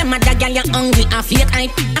 Them other girl you hungry and fake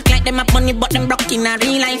hype. Act like them a money but them broke in a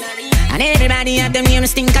real life. And everybody have them name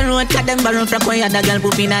stink and road. Cause them borrow from where other girl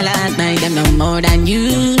poop in a last night. Them no more than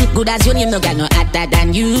you. Good as you, no got no hotter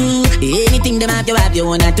than you. Anything them have you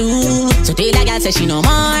wanna do. So tell a girl say she no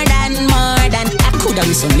more than. I coulda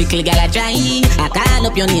with some little girl I try. I call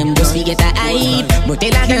up your name just to get a hype. But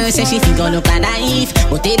tell a girl say she feel gonna look a knife.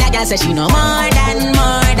 But tell a girl say she no more than.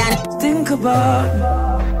 Think about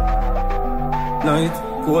night,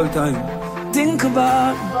 cold time. Think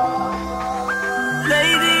about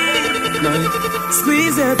lady. Night.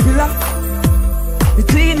 Squeeze a pillow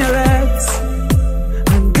between your legs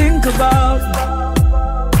and think about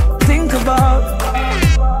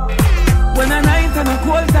when a night and a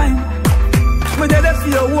cold time. Me there for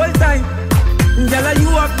your whole time. Girl, you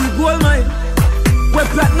have the gold mine. We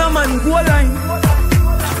platinum and gold line.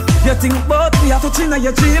 You think about me, I touch in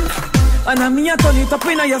your dream. And I'm me, I turn it up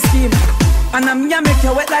in your scheme. And I'm me, I make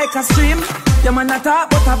you wet like a stream. Your man a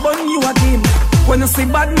talk, but I burn you a game. When you see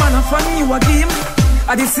bad man, I fun you a game.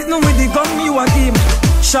 I be sitting with the gun, you a game.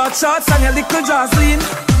 Short shots and your little jaws lean.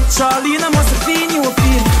 Charlene, I must have seen you a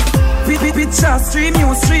feel. Picture stream, you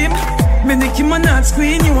a stream. Me Nicki Minaj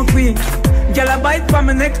queen, you a queen. Girl a bite from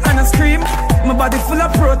my neck and a scream. My body full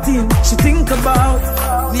of protein. She think about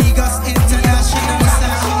Negus International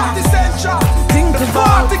Sound. The Central. Think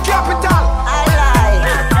about the capital. I lie.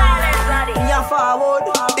 You're forward.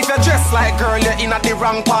 If you dress like girl, you're in at the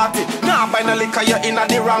wrong party. Nah, buy no liquor, you're in at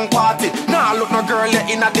the wrong party. Nah, look no girl, you're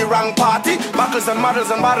in at the wrong party. Buckles and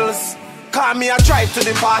models and bottles. Call me a drive to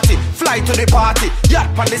the party, fly to the party.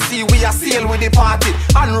 Yacht on the sea, we a sail with the party.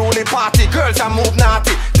 Unruly party, girls are move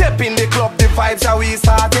naughty. Step in the club, the vibes are we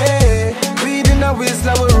start. Yeah. Weed in a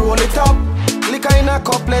whistler, we roll it up. Liquor in a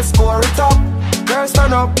cup, let's pour it up. Girls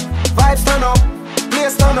turn up, vibes turn up,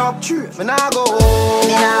 place turn up. Me nah go home.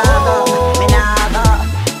 Me nah go. Me nah go.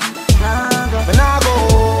 Me nah go.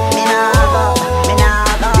 Me nah go. Me nah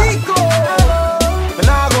go. Kiko. Me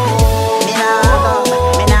nah go. Me nah go.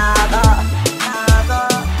 Me nah go.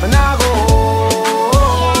 Me nah go.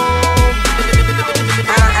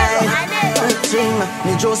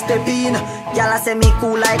 Me just step in. Y'all say me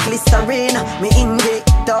cool like Listerine. Me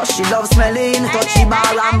injector, she love smelling. Touchy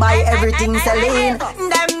bar and buy everything selling.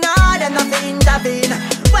 Them know them nothing intervene.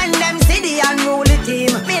 When them see the unruly team,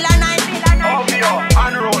 feel a night. Obvio,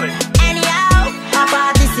 unruly. Anyhow, a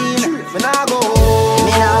party scene. Me nah go.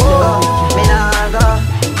 Me nah go. Me nah go.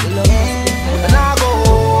 Me nah go.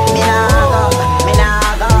 Me nah go. Me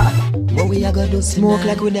nah go. What we a go do? Smoke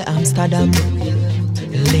like with the Amsterdam.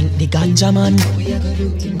 Link the ganja man.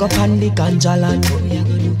 Go pan the ganja land.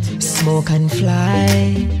 Smoke and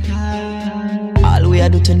fly. All we a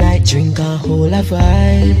do tonight, drink and hold a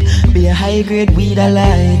vibe. Be a high grade weed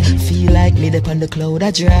alive. Feel like me dip on the cloud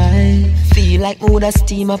a drive. Feel like mood a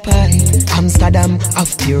steam a pipe. Amsterdam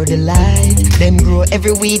of pure delight. Them grow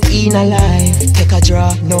every weed in a life. Take a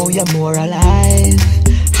draw, now you're more alive.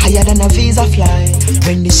 Higher than a visa fly.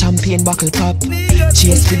 When the champagne buckle pop.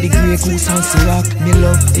 Chase with the grey goose and syrup. Me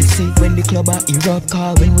love to see when the club a erupt.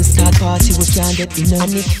 Cause when we start party we can't get enough.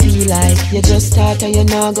 And it feel like you just start and you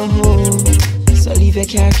not go home. So leave your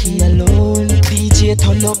car key alone. DJ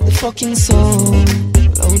turn up the fucking song.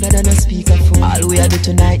 Louder than a speakerphone. All we a do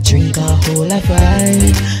tonight, drink a whole a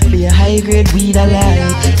vibe. Be a high grade weed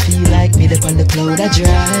alive. Feel like me dip on the cloud a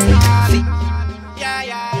drive.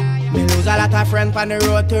 Yeah. Me lose a lot of friends on the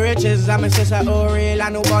road to riches. And my sister oh real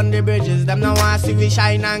and who burn the bridges. Them no want see we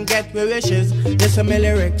shine and get we wishes. Listen me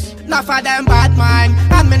lyrics. Not for them bad mind,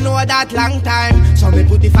 and me know that long time. So me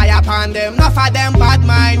put the fire upon them. Not for them bad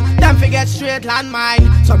mind, them forget straight land mine.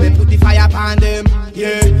 So me put the fire upon them.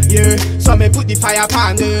 Yeah, yeah. So me put the fire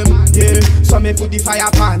upon them. Yeah. So me put the fire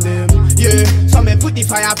upon them. Yeah. So me put the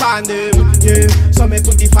fire upon them. Yeah. So me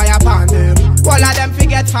put the fire upon them. All of them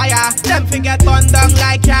forget fire. Them forget burn down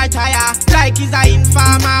like your tire. Like he's a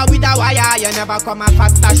informer with a wire. You never come and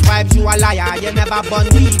fast dash vibes, you a liar. You never burn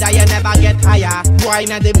weed and you never get higher. Boy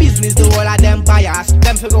in the business, the whole of them bias.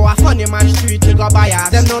 Them figure a funny man street, you go bias.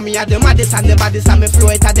 Them know me at the maddest and the baddest, and me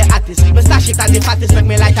flow it at the artist. Me stash it at the fattest, make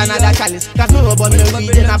me light another chalice. Cause me rub on me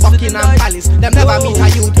weed in a Buckingham Palace. Them never meet a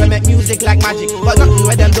youth, we make music like magic. But nothing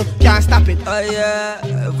where them do, can't stop it. Oh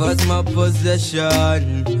yeah, what's my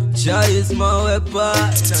possession? Joy is my weapon,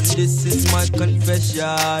 and this is my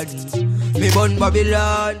confession. Me burn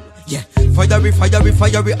Babylon, yeah. Fiery, fiery,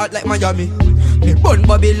 fiery, hot like Miami. Me burn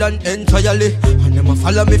Babylon entirely. And them a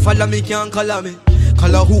follow me, can't color me.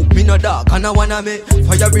 Color who, me no dark, and I wanna me.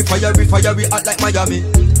 Fiery, fiery, fiery, hot like Miami.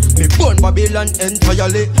 Me burn Babylon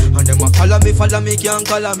entirely. And them a follow me, can't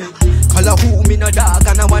color me. Color who, me no dark,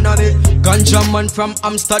 and I wanna me. Ganja man from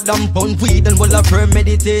Amsterdam, pound weed and will of her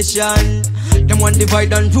meditation. Them want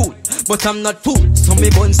divide and rule, but I'm not fool, so me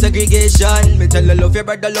born segregation. Me tell you love your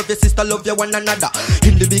brother, love your sister, love your one another.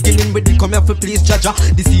 In the beginning we did come here for please Jaja.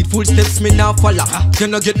 Deceitful steps me now follow. You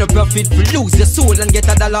no get no profit for lose your soul and get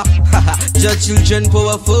a dollar. Your children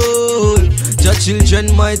powerful, your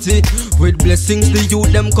children mighty. With blessings the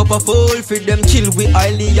youth them cup of full. For them kill we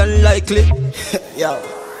highly unlikely. Yo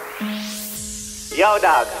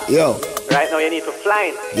dog. Yo. Right now you need to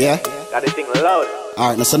fly. Yeah. Got this thing loud.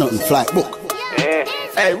 Alright, now say nothing, flight book. Yeah.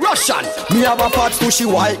 Hey, Russian, me have a fat squishy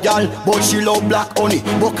white gal, but she love black honey.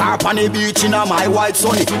 Book her on the beach in a my white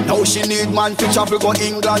sunny. Now she need man to travel go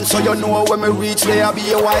England, so you know when me reach there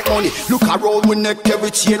be a white money. Look around with neck,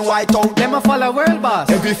 every chain white out. Them a follow world boss.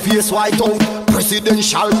 Every face white out.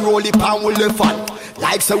 Presidential roll it pan with the fan.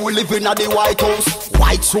 Like say we live in a the White House.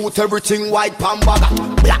 White suit, everything white pan bagger.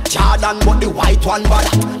 Black Jordan, but the white one bother.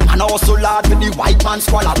 And also lad with the white man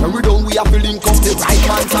squalor. When we done, we have to link up the right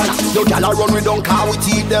man son. Yo gal a run, we don't car, we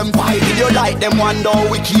teeth them pie. If you like them one door,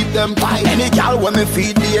 we keep them pie. Any gal when me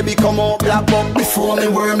feed baby come out black buck. Before me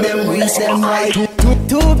worm them, we them white.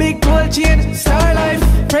 Two big gold chain, star life.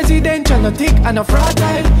 Presidential, no thick and no fraud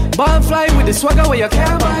life. Ball fly with the swagger where you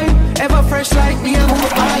can't buy. Ever fresh like me and who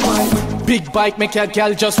I want. Big bike make your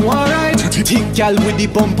gal just one ride. Thick gal with the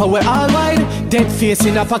bumper we're all wide. Dead face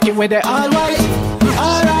in a pocket where they all white.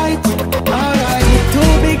 Alright, alright.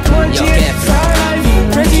 Two big gold chain, star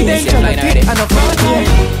life. Presidential, no thick and no fraud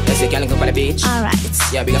life. Let's say gal go for the beach.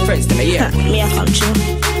 Alright. Yeah, we got friends to me, yeah. Me a come true.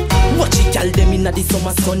 Watch it, gal, them inna the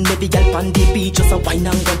summer sun. Every gal pan the beach, just a wine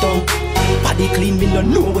and go down. Body clean, me no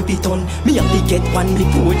know what it done. Me have to get one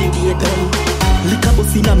before the day done. Liquor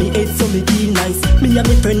bus inna me head, so me feel nice. Me and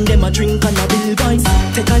me friend, them a drink and a bill vice.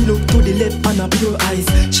 Take a look to the left and a pure eyes.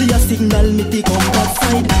 She a signal me to come back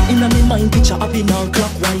side. Inna me mind, picture up in all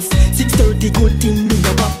clockwise. 6:30, good thing, me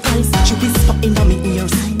no baptize. She whisper inna me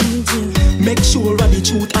ears, I need you. Make sure of the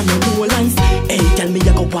truth and no lies. Hey, tell me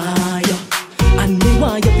you go wire. And me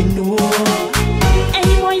why you be know. Hey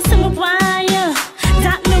boy, say me why you.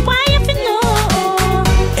 That me why you be know.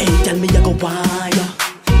 Hey, tell me you go wire.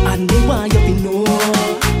 And me why you be know.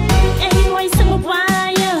 Hey boy, say me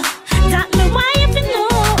why you. That me why you be know.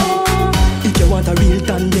 If you want a real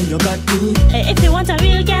tan, then you got me. Hey, if you want a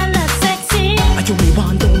real girl that's sexy. And you me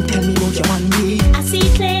want, don't tell me about you want me. I see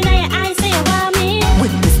clear now your eyes say you want me.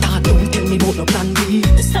 When we start, don't tell me about no plan B.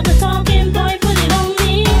 Stop the talking, boy, put it on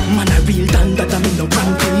me. Man a real tan, that I mean no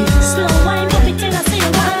plan B. Slow wine, pop it till I say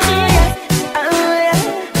you want it.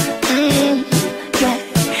 Yeah.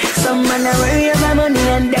 Some man a worry about money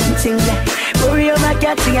and them things that. Worry about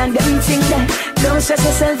catty and them things that. Don't stress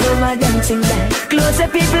yourself over them things that. Closer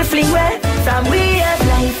people fling well. From we have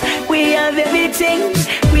life, we have everything.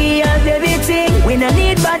 We have everything. We don't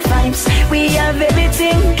need bad vibes. We have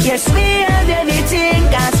everything. Yes, we have everything.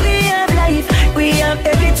 Cause we have life. We have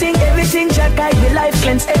everything. Everything. Jack guide the life.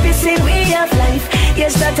 Cleanse everything. We have life.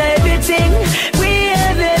 Yes, that's everything. We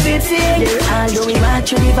have everything. Although we march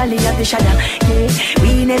through the valley of the shadow, yeah,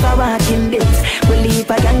 we never walk in debt. We leave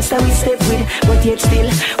a gangster we step with, but yet still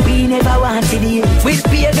we never wanted it. With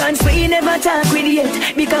pagans we never talk with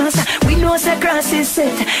yet, because we know the cross is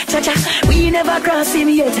set. Cha-cha, we never cross him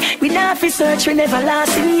yet. We not fi search, we never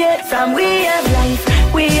lost him yet. From we have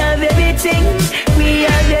life, we have everything. We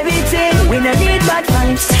have everything. We don't need bad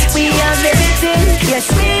vibes. We have everything. Yes,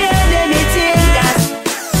 we have everything.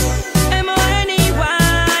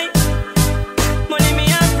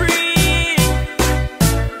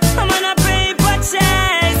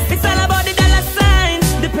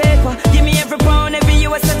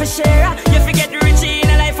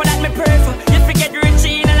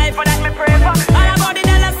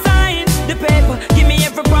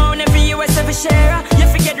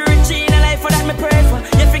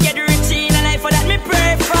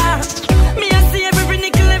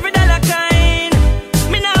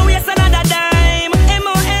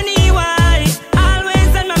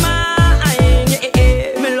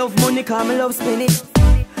 love spin it.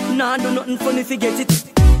 Nah, do nothing funny, forget it.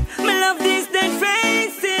 Me love these dead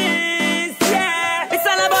faces, yeah. It's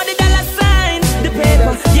all about the dollar signs, the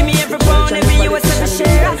paper. Give me every pound, every US and a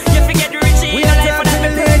share. You forget the rich in your life, but I'm the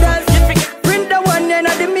leaders. You forget print the one end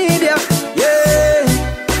of the media, yeah.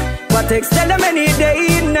 What extend them any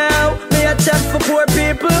day now? Me a chat for poor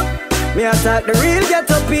people. Me a talk the real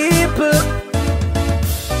ghetto people.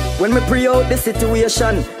 When me pre out the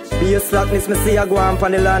situation, be a slackness me see a go on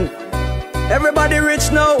the land. Everybody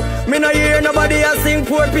rich now, me no hear nobody a sing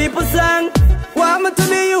poor people song. Want me to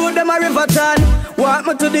the youth, them a river town. Want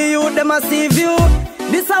me to the youth, them a sea view.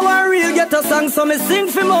 This a one real ghetto song, so me sing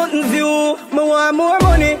for Mountain View. Me want more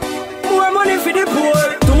money for the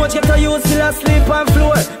poor. Too much ghetto youth still asleep on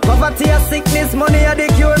floor. Poverty a sickness, money a the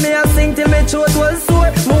cure. Me a sing till me throat was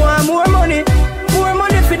sore. Me want more money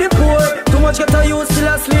for the poor. Too much ghetto youth still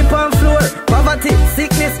asleep on floor. Poverty,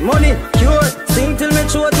 sickness, money, cure. Sing till me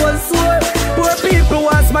throat was sore. Poor people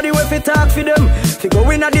want somebody with it talk for them. If you go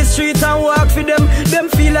in the street and walk for them, them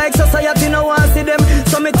feel like society no want see them.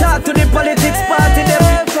 So me talk to the politics party them.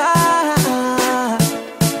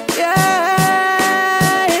 Yeah.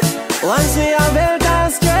 Once me have health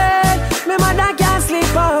and strength, me mother can't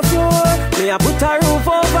sleep on floor. Me a put a roof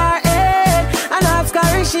over head, and half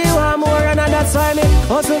scary she want more, and that's why me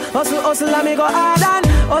hustle, and me go hard and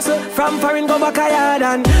hustle. From foreign go back a yard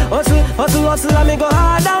and hustle, and me go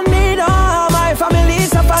hard and me know my family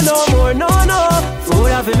suffer no more, no. Food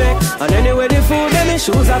have to make, and anyway the food, then me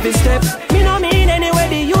shoes have to step. Me no mean anyway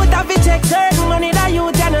the youth have to check. Certain money that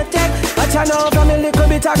you cannot take. But I know from a little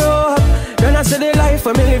bit I grow up. Then I see the life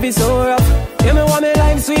for me live is so rough. Yeah, me want me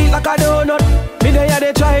life sweet like a donut. Me there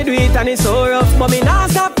they try do it and it's so rough. But me nah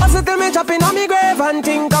stop hustle till me chopping on me grave and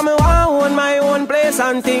think I me want own my own place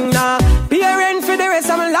and think now. Be a rent for the rest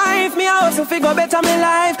of my life. Me a hustle figure better me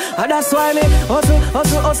life. And that's why me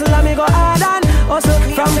hustle and me go hard and hustle.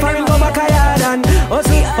 From foreign go back a yard and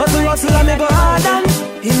hustle and me go hard and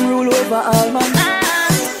him rule over all man.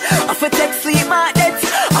 I for take sleep my debts,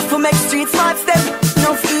 I for make street smart step.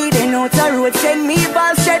 No feeding out a road, send me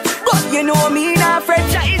ball stretch. But you know me not fret,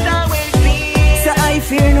 Jah is always me. So I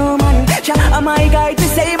fear no man, Jah am my guide to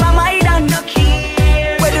save my mind and no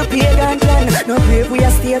care. Where the pagan plan, no brave we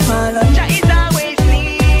a stay fallen. Jah is always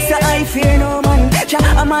me. So I fear no man, Jah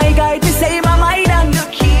am my guide to save my mind and no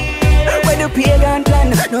care. Where the pagan plan,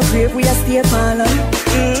 no brave we a stay fallen.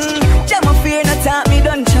 Jah my fear no talk me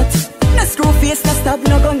done chat. No screw face, no stab,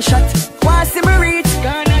 no gunshot. Want see me reach,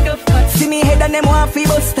 gone out of cut. See me head and them want fi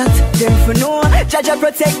bust that. Them for know, Jah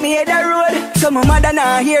protect me head the road. So my mother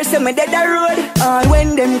nah hear, say me dead the road. And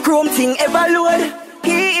when them chrome thing ever load,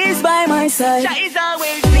 He is by my side. Jah is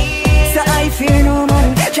always me. So I fear no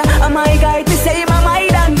man. Jah am my guide to save my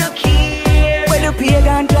mind and no care. Where the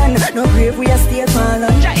pagan plan, no brave we a stay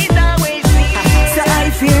fallen. Jah is always me. So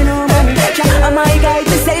I fear no man. Jah am my guide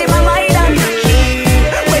to save my mind and no care.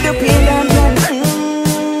 The pagan plan.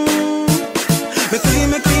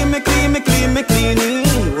 Me clean.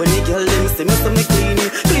 When you girl them see me, so me clean.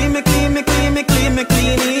 Clean.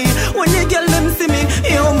 When you girl them see me,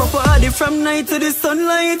 yo my body from night to the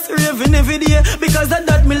sunlight, raving every day because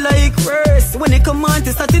that me like worse. When it come on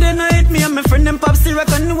to Saturday night, me and my friend them pop syrup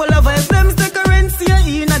and all of us them stick currency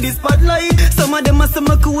in a the spotlight. Some of them a say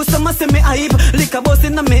me cool, some a say me hype. Lick a bus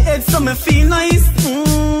in my head, so me feel nice.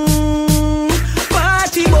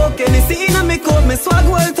 T-Buck Hennessy in me coat, me swag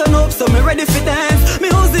well turn up, so me ready for dance.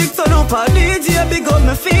 Music turn up, a DJ big up,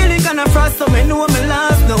 me feeling kinda frost, so me know me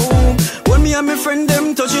last now. When me and my friend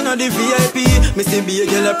them touching on the VIP, me see be a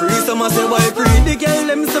girl a pre, some a say why pre. The girl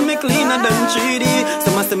them say me cleaner than 3D,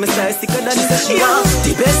 some a say me style sicker than the yeah.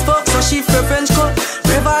 The best fuck, so she for French cut,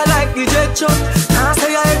 never like the jet chuck. Now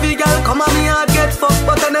say every girl come on me and get fucked,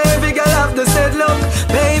 but I know every girl have the said look.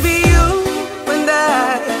 Baby you and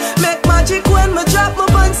I make magic when me drop my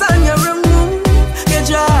pants and you remove your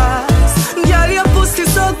dress. Girl, your pussy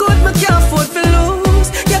so good, me can't afford to lose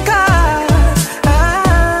your car.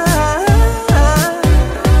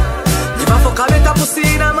 Never fuck a better pussy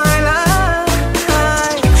in my life.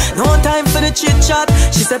 No time for the chit chat.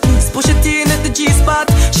 She said please push it in at the G-spot.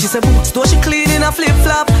 She said boots though she clean in a flip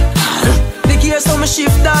flop. The gear so me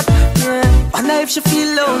shift that. Wonder if she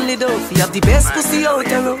feel lonely though. You have the best pussy out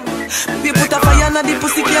the road. Maybe put a fire on the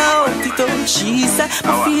pussy can't out it out. She said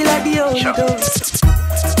I feel like the only though.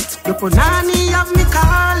 You put nanny have me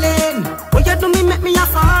calling. What you do me make me a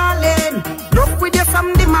falling. Look with you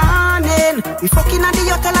from the morning. We fucking at the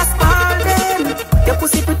hotel as Spalding. Your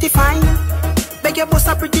pussy pretty fine. Beg your boss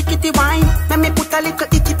a pretty kitty wine. Let me put a little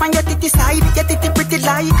icky on your titty side. Your titty pretty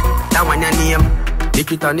like that one your name.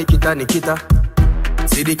 Nikita.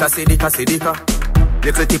 Sidika.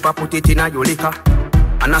 Little tipper put it in a your liquor.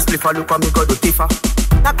 And a spliffer look on me go do tiffer.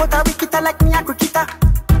 Dakota wicketa like me a cricketer.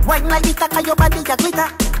 Wine like it, cause your body a glitter.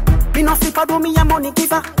 Me no flipper, do me a money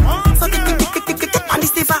giver. So tick on the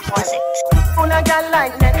stiffer. Full of girl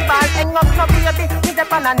like netball, hang up no baby. Me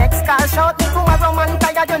dep on a next call, shout me to a Roman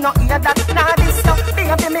tired, you no hear that. Nah this stuff, baby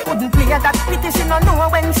me wouldn't play that. Pity she no know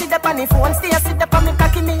when she dep on the phone. Stay sit dep on me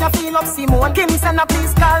cocky, me a feel up Simone. Kim send a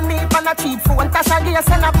please call me on a cheap phone. Tasha Gay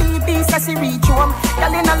send a BB, say she reach home.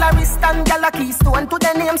 Girl in a la wrist and girl a keystone. To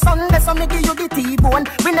the name Sunday, so me give you the T-bone.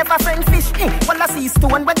 We never friend fish, well a sea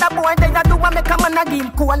stone. When the boy they a do a make a man a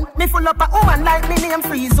game cone. Me full up a woman like me name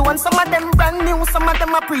Free Zone. Some of them brand new, some of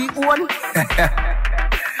them a pre-owned.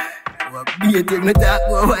 Be a thing me talk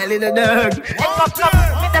for a while in the dog. Hang up,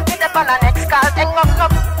 me dep on a next call. Hang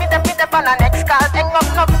up, me dep on a next call. Hang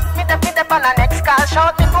up, me dep on a next call.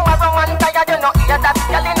 Shout me to a Roman tired, you no hear that.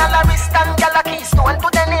 Girl in a la wrist and girl a keystone. To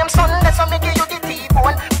the name Sunday, so me give you the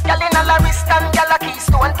T-bone. Girl in a la wrist and girl a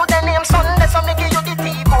keystone. To the name Sunday, so me give you the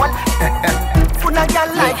T-bone. Full of girl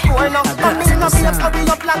like porn now. Come in, no babes, hurry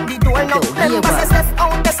up, lock the door now. Them passes left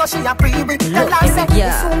out there, so she a pre-wee. The last say,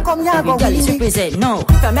 soon come here, go wee. Represent, no.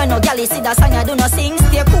 From here, no gal, you see the song, you do no sing.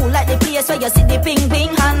 Stay cool like the place where you see the ping ping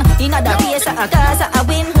hand. In other place, a gas, a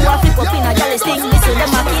win. Who a flip up in a gal, sing. Listen,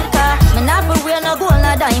 them a kill car. Me not for real, no gold,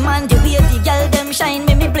 no diamond. The way the gal, them shine,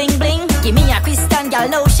 me bling bling. Give me a Christian gal,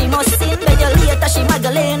 now she must sin. But you later, she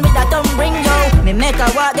Magdalene with a thumb ring, yo. Me make her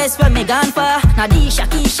walk, guess where me gone for. Nadisha,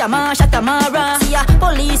 Keisha, Marsha, Tamara. See a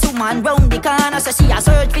police woman round the corner, so she a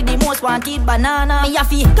search for the most wanted banana. Me a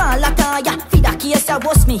fi call a tire, fi the case a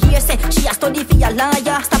bust me here say she a study fi a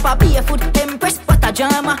lawyer. Stop a barefoot empress, what a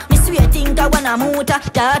drama. Me swear think I wanna motor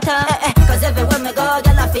data. Cause everywhere me go,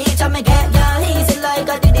 girl a feature. Me get girl easy like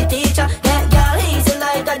I did the teacher. Get girl easy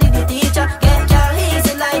like I did the teacher. Get girl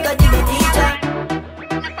easy like I did the teacher.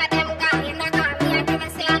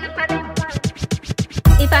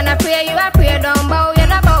 If I not pray, you a pray, don't bow. You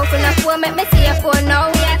not bow for no phone, make me see your phone now.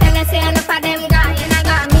 Me a tell you say enough of them guy, you not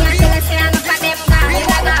got me. I tell you say enough of them guy, you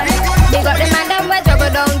not got me. Big up the man them we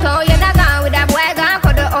juggle downtown. You not gone with a boy gone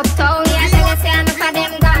for the uptown. Me a tell you say enough of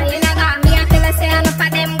them guy, you not got me. I tell you say enough of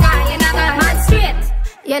them guy, you not got man straight.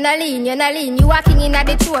 You not lean, you not lean. You walking in at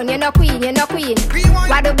the throne, you not queen, you not queen.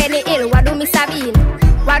 What do Benny Hill, what do Mr. Bean?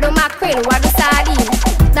 What do Mackerel, what do Sardine?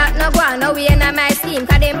 That no go on, no way in my scheme.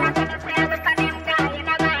 Cause them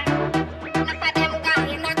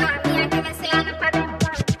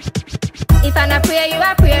if I not pray, you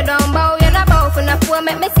a pray, don't bow. You not bow for no phone,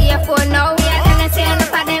 make me see your phone now. Me a tell you say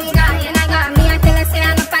enough of them guy, you not got me. I tell you say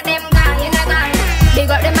enough of them guy, you not got me. Big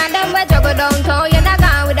up the man them we juggle downtown. You not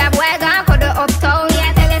gone with a boy gone for the uptown. Me a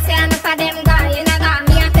tell you say enough of them guy, you not got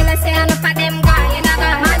me. I tell you say enough of them guy, you not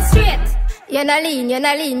got man straight. You not lean, you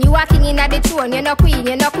not lean. You walking in at the throne, you not queen,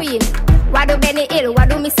 you not queen. What do Benny Hill, what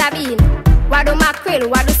do Mr. Bean? What do Mackerel,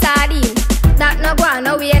 what do Sardine? That no go on,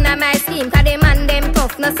 no way in my scheme. Cause the man them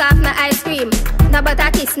tough, no soft, no ice cream. No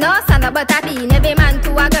butter kiss, no son, no butter bean. Every man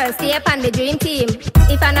to a girl, stay up on the dream team.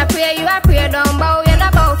 If I not pray, you a pray, don't bow. You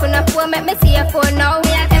not bow for no phone, make me see your phone now.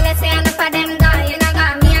 Me a tell you say enough of them guy, you not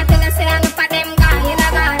got me. I tell you say enough of them guy, you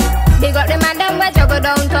not got me. Big up the man them we juggle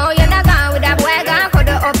downtown. You not gone with a boy gone for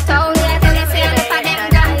the uptown. Me a tell you say enough of them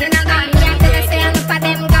guy, you not got me. I tell you say enough of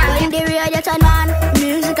them guy. When the radio turn on,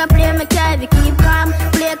 music I play, me carry keep calm.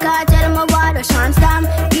 Play cartel, my water, Sean Stam.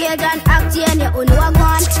 Pagan, acting, you know I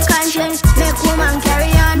want. Conscience, make woman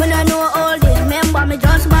carry on. When I know all this, remember me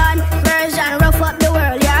just born. Version, rough up the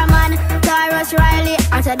world, yeah man. Tyrus Riley,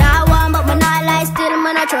 answer that one. But me not lie still,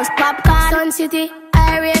 me not trust popcorn. Sun City,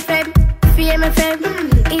 Irie FM, Fame FM,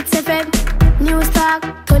 It's FM. News talk,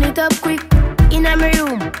 turn it up quick. In my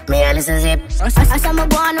room, me a listen zip. I saw me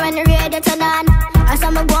go on when the radio turn on. I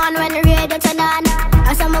saw me go on when the radio turn on.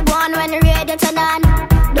 I saw me go on when the radio turn on.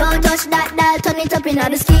 Don't touch that dial, turn it up in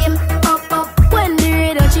the scheme. Up, up, when the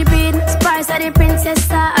radio chip in. Spice of the princess,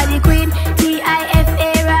 star of the queen.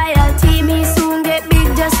 FIFA royalty, me soon get big,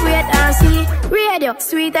 just wait and see. Radio,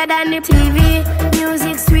 sweeter than the TV.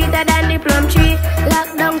 Music, sweeter than the plum tree.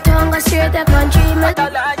 Lockdown tongue, go straight to country. Loyal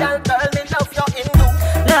girl, me love your Hindu.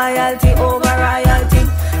 Loyalty over royalty.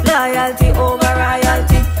 Loyalty over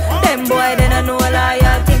royalty. Them boy, they don't know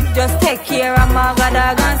loyalty. Just take care of my god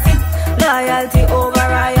and sit. Loyalty over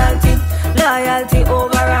royalty. Loyalty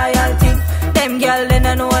over royalty. Them girl, they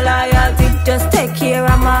don't know loyalty. Just take care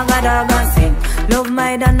of my god and sit. Love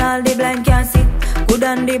my than all the blind can see. Good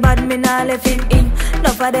and the bad, me nah left it in.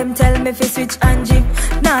 Enough of them tell me fi switch Angie.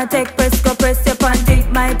 Nah take press, go press your panty.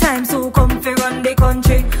 My time so come fi run the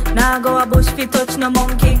country. Nah go a bush fi touch no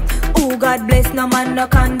monkey. Who God bless, no man no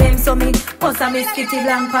condemn. So me post a miss kitty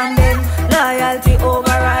blank pan them. Loyalty over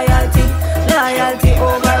royalty. Loyalty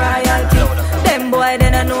over royalty. Them boy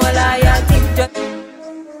they don't know loyalty.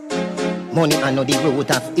 Money I know the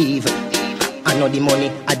root of evil. I know the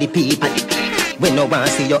money are the people. When no one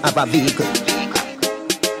see you have a vehicle.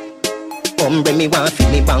 Hombre me want fi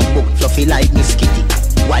me bank book fluffy like Miss Kitty.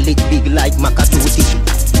 Wallet big like Macatuti.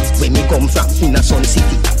 When me come from inner Sun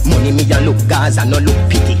City. Money me a look Gaza no look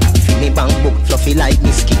pity. Fi me bank book fluffy like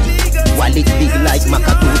Miss Kitty. Wallet big like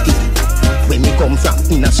Macatuti. When me come from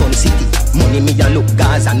inner Sun City. Money me a look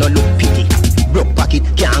Gaza no look pity. Broke pocket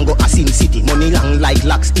can't go a Sin City. Money long like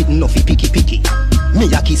locks it no fi picky. Me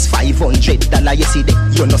a kiss $500 yesterday.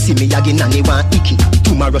 You no see me again and you want icky.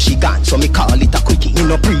 Tomorrow she gone so me call it a quickie. Me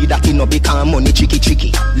no pre that it no become money tricky.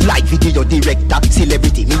 Like video director,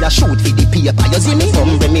 celebrity. Me a shoot for the paper. You see me?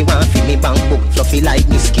 Hombre me want fi me bank book fluffy like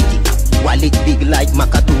Miss Kitty. Wallet big like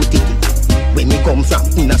Macatuti. When me come from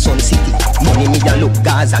inner Sun City. Money me a look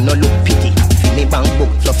Gaza no look pity. Fi me bank book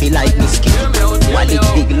fluffy like Miss Kitty. Wallet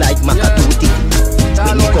big like Macatuti.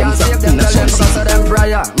 When me come from inner Sun City.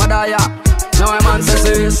 Now I'm on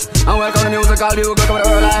serious, and welcome to musical Google, come to the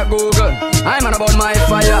world like Google. I'm on about my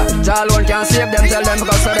fire, Jah alone can't save them, tell them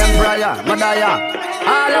because of them prayer, Madaya.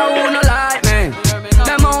 All who no like me,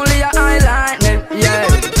 them only a highlight me, yeah.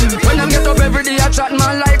 When them get up every day, I chat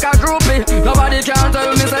man like a groupie. Nobody can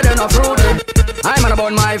tell me say they're not fruity. I'm on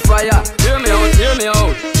about my fire, hear me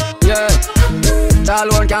out, yeah. Jah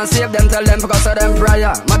alone can't save them, tell them because of them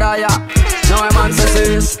prayer, Madaya. Now I'm on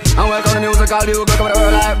serious, and welcome to musical Google, come to the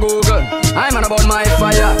world like Google. I'm on about my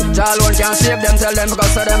fire, Jah alone can't save them, tell them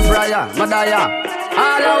because of them prayer, Madaya.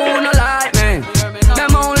 All who no like me,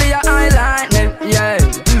 them only a highlight me, yeah.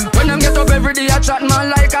 When them get up every day, I chat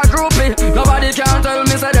man like a groupie. Nobody can tell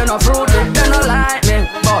me say they not fruity, they not like me,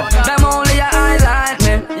 but them only a highlight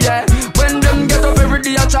me, yeah. When them get up every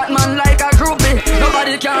day, I chat man like a groupie.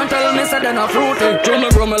 Nobody can tell me say they not fruity. Throw me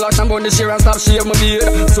grow me locks and bun the share and stop shave my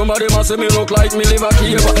beard. Some of them a say me look like me live a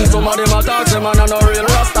cave. Some of them a talk say man a no real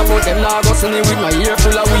rasta, but them nah go see me with my hair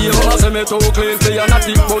full of wave. Some a say me too clean, say a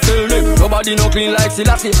natty, but tell me nobody no clean like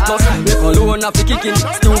Selassie. Plus me alone a fi kicking,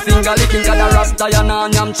 still finger licking, 'cause the rasta ya nah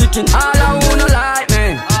yam chicken. All who no like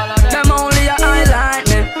me, them only a highlight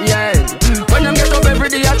me, yeah. When them get up every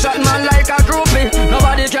day a chat man like a groupie.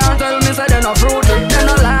 Nobody can tell me say they no fruity, they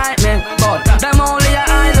no like me, but them only a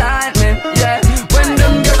highlight me, yeah. When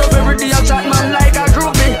them get up every day a chat man like a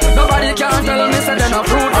groupie. Nobody can tell me say they no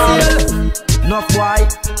fruity. Enough why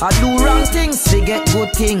I do wrong things to get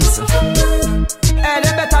good things. Hey,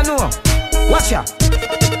 they better know. Watch ya.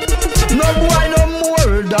 No boy no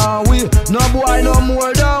more than we. No boy no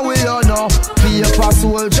more than we, you know. Paper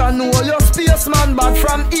soldier know your spaceman bad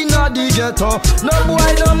from inna the ghetto. No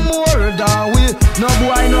boy no more than we. No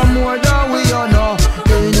boy no more than we, you know.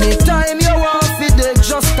 Anytime you want fit, they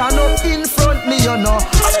just stand up in front me, you know.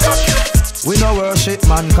 We no worship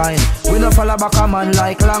mankind. We no follow back a man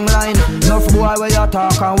like long line. Enough boy where you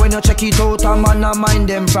talk, and when you check it out, a man a mind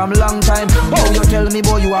them from long time. Oh, you tell me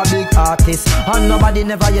boy you a big artist, and nobody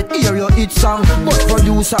never yet hear your hit song. But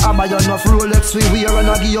producer a buy enough Rolex we wear, and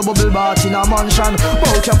a give you bubble bath in a mansion.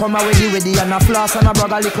 Bout you come away with the and a floss and a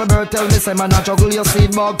brag a little bird. Tell me say man a juggle your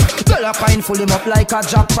seed bug. Tell a kind full him up like a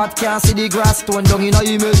jackpot. Can't see the grass stone down in a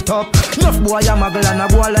email top. Enough boy a muggle and a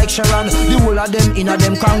boy like Sharon. The whole of them in a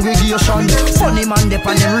them congregation. Funny man dep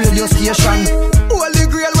on them radio station. Holy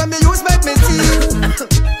grail when me use make me tea.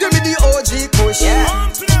 Give me the OG push, yeah.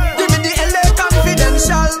 Give me the LA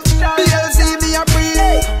confidential. BLZ me a free.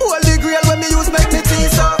 Holy grail when me use make me tea.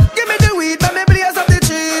 So give me the weed, let me blaze up the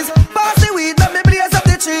trees. Pass the weed, let me blaze up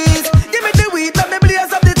the trees. Give me the weed, let me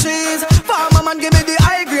blaze up the trees. Farmer man, give me the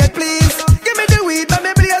high grade, please. Give me the weed, let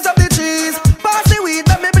me blaze up the trees. Pass the weed,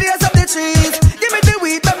 let me blaze up the trees. Give me the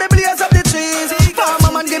weed, let me blaze up the trees.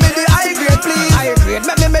 Farmer man, give me the high grade, please. High grade,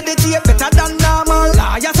 make me meditate better than normal.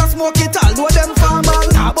 Liars a smoke it all, know them formal.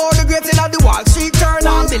 Now about the great in the Wall Street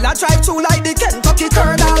Journal. Bill a drive through like the Kentucky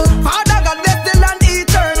Colonel. Father God bless the land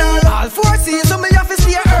eternal. All four seasons me have to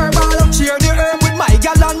stay herbal. Share the herb with my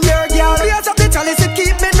gal and your gal. Blaze up the chalice, it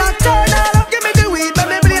keep me nocturnal. Give me the weed, let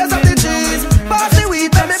me blaze up the trees. Pass the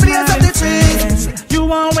weed, let me blaze up the trees.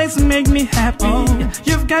 You always make me happy.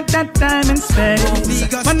 You've got that time and space.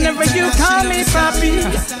 Whenever you call me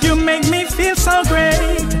papi, you make me feel so great.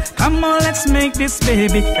 Come on, let's make this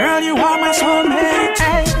baby. Girl, you are my soulmate.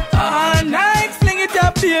 Hey. All night, fling it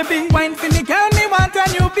up, baby. Wine for me, girl, me want a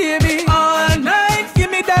new baby. All night,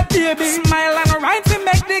 give me that baby. Smile and right to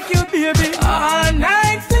make the cute baby. All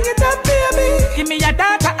night, fling it up, baby. Give me a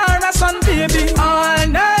daughter or a son, baby. All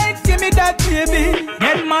night, give me that baby.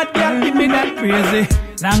 Get mad, girl, give me that crazy.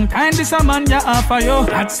 Long time this a man ya offer you.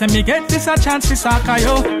 That say me get this a chance to soccer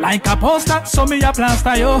you. Like a poster, so me a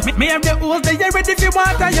plaster you. Me have the holes that you ready for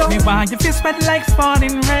water you. Me want you to sweat like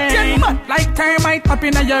falling rain. Get mad like termite up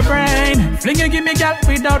in your brain. Fling you give me girl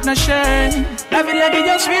without no shame. Love it like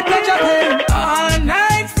your sweet pleasure pain. All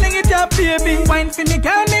night fling it up baby. Wine for me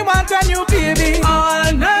girl, me want a new baby.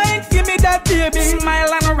 All night give me that baby.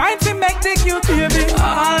 Smile and right to make the cute baby.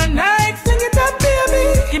 All night fling it up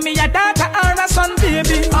baby. Give me a daughter or a son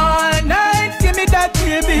baby. All night give me that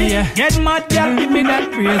baby. Yeah. Get mad girl, give me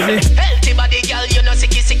that crazy. Healthy body girl, you know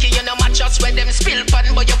sicky, you know match us where them spill pan,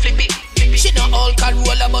 but you flip it. She know all can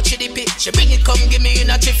roll but she dip it. She bring it, come give me in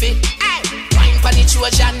a jiffy. Hey, wine pan it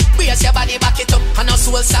Trojan, brace your body, back it up, and a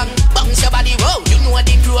soul song. Bounce your body, roll, you know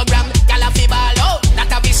the program. Gyal a fi ball out,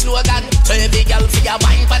 that a be slogan. So every gyal fi a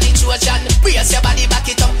wine pan it Trojan, brace your body, back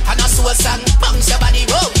it up, and a soul song. Bounce your body,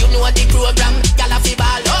 roll, you know the program. Gyal a fi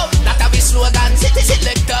ball out, that a be slogan.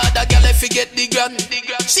 Selector, the gyal a fi get the grand.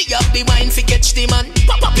 She up the wine fi catch the man.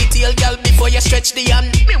 Pop up it tail gyal before you stretch the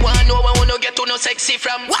hand. Me wanna know I wanna get to no sexy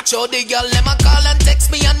from. Watch out the gyal. Let me call and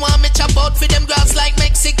text me and want me chop out for them grass like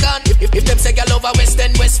Mexican. If them say girl over West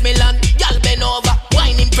End, West Milan, y'all bend over,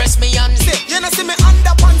 wine impress me and you know see me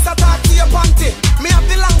underpants attack to your panty. Me have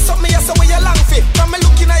the long something, yes, so where you long fit. From me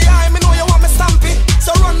looking at your eye, me know you want me stampy.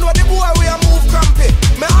 So run with the boy, we a move crampy.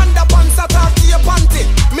 Me underpants attack to your panty.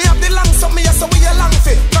 Me have the long something, yes, so where you long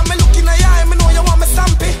fit. From me looking at your eye, me know you want me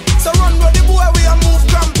stampy. So run with the boy, we a move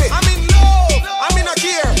crampy. I'm in low, I'm in a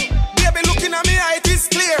gear. Baby looking at me, it is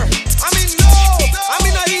clear. I'm in low, I'm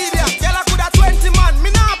in a idiot. Girl, I could have 20 man,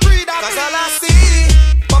 me not breed that. Cause all I see,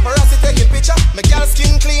 paparazzi taking picture. My girl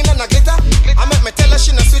skin clean and a glitter. I make me tell her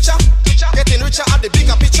she no switcher. Getting richer at the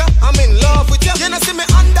bigger picture. I'm in love with you. You know see me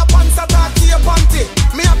underpants attack to your panty.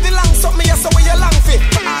 Me have the long something, yes, so where you long fit.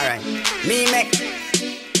 Alright, me make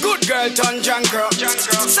good girl turn drunk girl.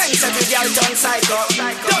 Sensitive girl turn psycho.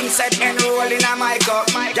 Done set enroll in a mic up.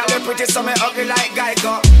 Girl you pretty so me ugly like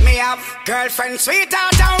Geico. Me have girlfriend,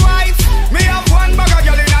 sweetheart and wife. Me have one bag of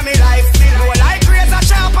girl in a me life. No like razor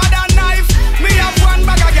sharper than knife. Me have one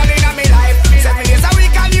bag of girl in a me life. 7 days a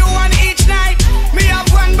week and you one each night. Me have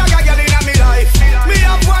one bag of girl in a me life. Me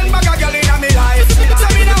have one bag of girl in a me life. So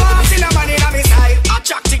me no want see no man in a me side.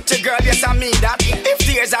 Attracted to girl, yes I mean that. If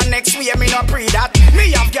there's a next way, me no pre that.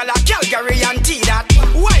 Me have girl a Calgary and T that.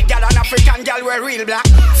 White girl and African girl wear real black.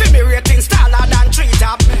 Feel me rating staller than 3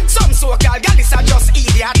 top. Some so-called girl is a just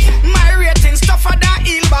idiot. My rating tougher than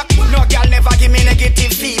heel back. No girl never give me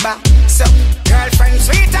negative feedback. So girlfriend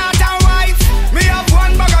sweetheart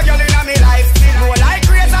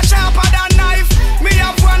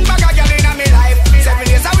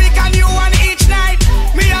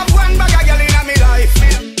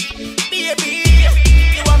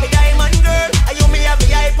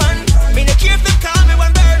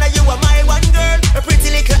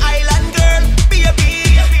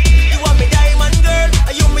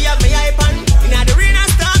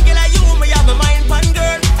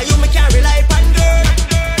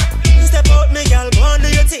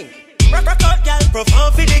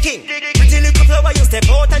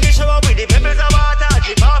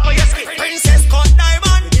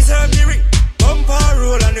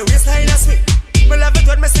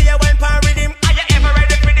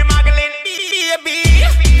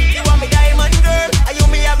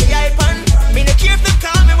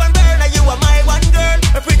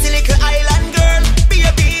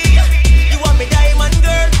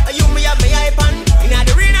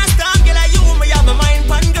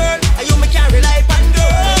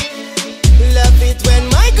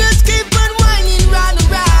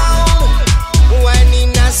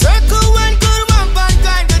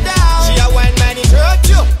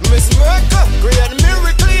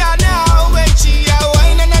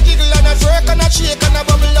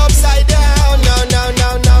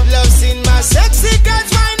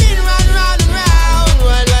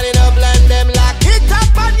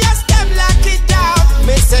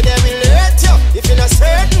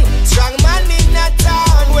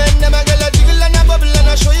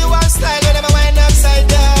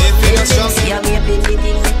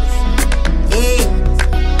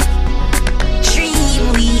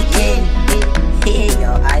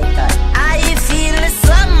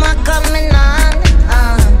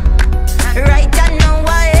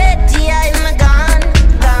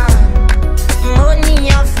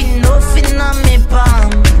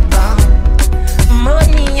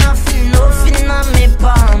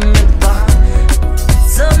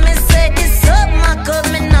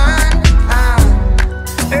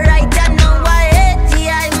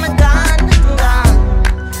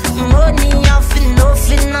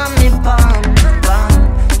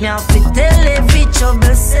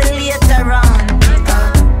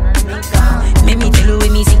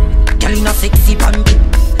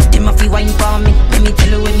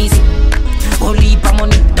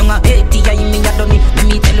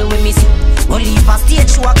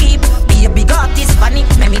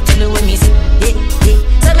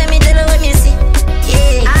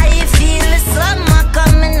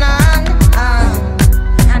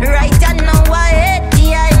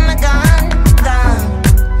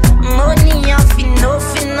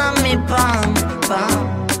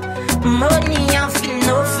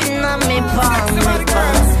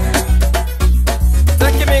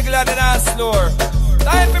door.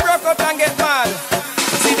 Time to broke out and get mad.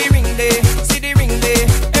 See the ring there, see the ring there.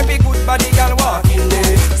 Every good body girl walk in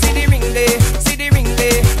there. See the ring there, see the ring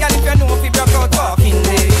there. Girl, if you know if you broke out, walk in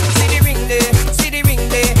there. See the ring there, see the ring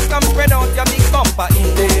there. Come spread out your big bumper in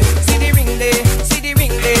there. See the ring there, see the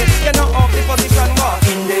ring there. You know off the position, walk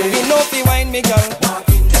in there. You know if you wine me girl,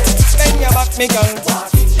 bend your back me girl.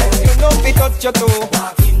 You know if you touch your toe,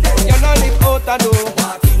 you know live out a door.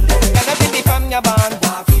 You know fit from your band.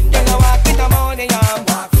 You know walk with a money arm.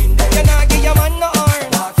 You know give your man no horn.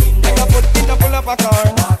 And you put it up full of a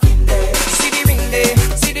corn. See the ring there,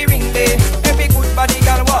 see the ring there. Every good body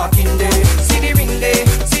girl walk in there. See the ring there,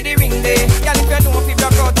 see the ring there. Girl if you know if you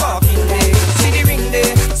broke out, walk in there. See the ring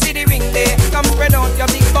there, see the ring there. Come spread out your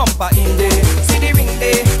big bumper in there. See the ring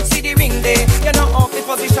there, see the ring there. You know off the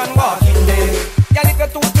position, walk in there. Girl if you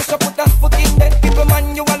too push up, put that foot in there. People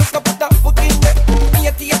man you a look up, put that foot in there. Me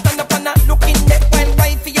a tea stand up and not look in there. While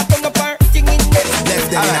wife you turn up her thing in there.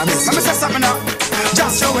 Left them in a miss. Let me say something now.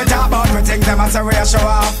 Just show it up, but we think them as a real show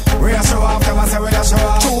off. Real show off, them as a real show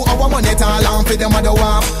off. 2 hour money tall and for them a do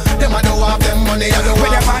off. Them a do off, them money a do off.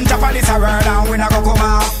 When you fan top of this a world and we not go come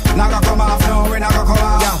off. Not go come off, no, we not go come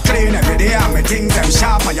off. Yeah. Clean every day and me things them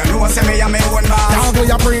sharp. And you know say me and me own boss. Now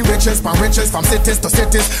we are free riches, from cities to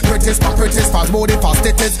cities. Pretties from pretties, fast body, fast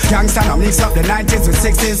titties. Youngster now mix up the 90s with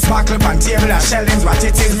 60s. Buckle on table and shellings what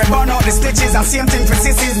it is. Me burn out the stitches and same thing for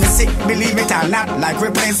sissies. Me sick, believe it or not, like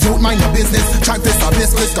replace. Don't mind your business, try this or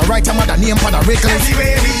this. Go write your mother name for the reckless.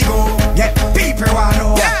 Everywhere we go, yeah, people want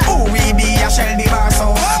know who we be a shell the bar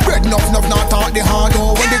so. Bread enough, not talk the hard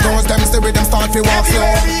oh. When the girls them stay with them start to walk slow.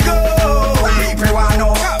 Everywhere we go, people want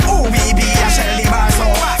know who we be a shell the bar so.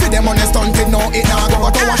 See them on the stunted, no it now go.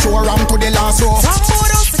 But I show around to the last row.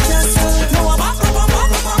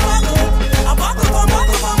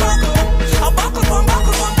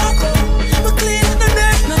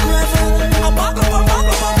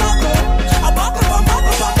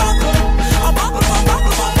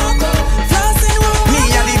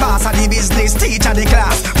 Teacher the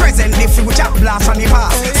class, present the future, blast on the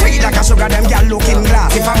past. Sweet like a sugar, them girl look in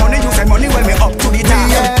glass. If I'm money, you say money, well me up to the top.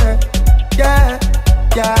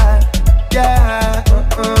 Yeah.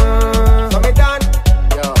 So me done.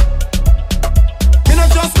 Me not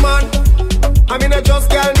just man, I mean not just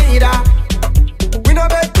girl neither. We no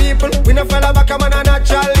bad people, we no fella back a man a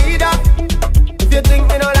natural leader. If you think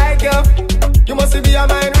me no like you must be a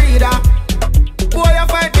mind reader. Boy, you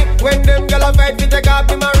fight me when them girl a fight me take off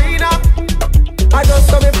the marina. I just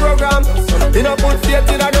saw me program. You know put faith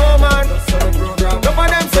in a no man. No for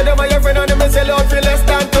them say them are your friend and them sell out for less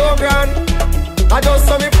than 2 grand. I just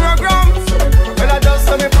saw me program. Well I just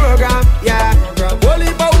saw me program. Yeah.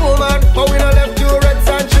 Only for woman, but we don't left you reds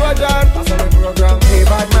and children. Hey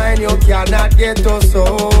bad mind, you cannot get us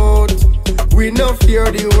out. We no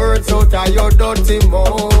fear the words out of your dirty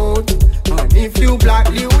mouth. And if you block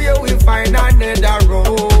the way, we find another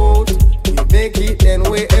road. Make it then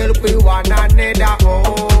we help we one another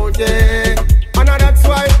out, yeah. And that's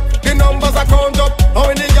why the numbers are count up.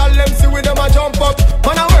 How many y'all them see with them a jump up.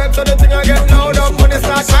 Man I work so the thing I get loud up. When they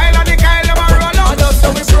start shine and the Kyle them a roll up. I just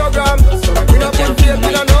do me program. We don't put faith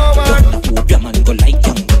in a no man. Hope your man go like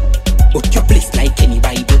young, but your place like any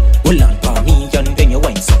Bible. Hold on for me and then you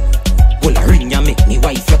wine so. Hold a ring you make me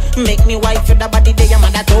wife you. Make me wife you the body day I'm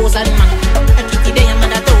at 1,000 man. A kitty day I'm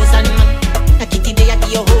at 1,000 man. A kitty day at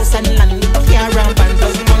your house and land. Around and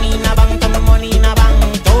plus money in a bank, and money in a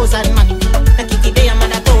bank, 1,000 man. The kitty day I'm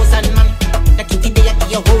at 1,000 man. The kitty day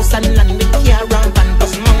at your house and land. With around and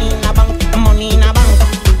plus money in a bank, money in a bank.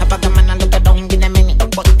 A bag of man a look down in a minute,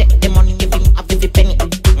 but take the money give him a 50 penny.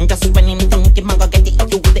 Just when him think him a go get it,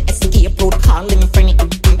 you the escape road call him friendly.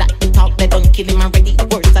 That talk they don't kill him already.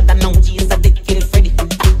 Worse than now Jesus they kill Freddy.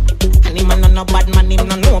 And him a no bad man, him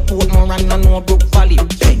no Portmore and no Brook Valley.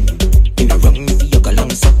 Bang, in the wrong if you go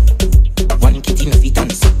long so. One kitty no fit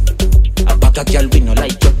answer. A bag of girl we no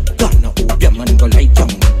like you. Gonna hope your man go like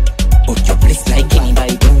young. But your place like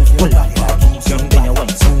anybody. Hold on, young then you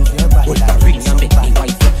want some. Hold a ring and make me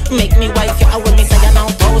wife. Make me wife you. I will be saying now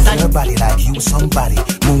 1,000. Your body like you somebody.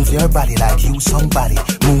 Move your body like you somebody.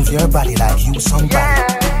 Move your body like you somebody.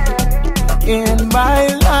 In my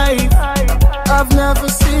life, I've never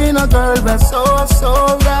seen a girl that's so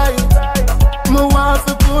right. Me want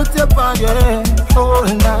to put your body all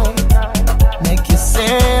night. Make you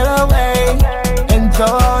sail away,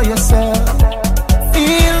 enjoy yourself,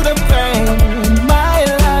 feel the pain in my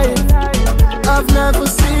life. I've never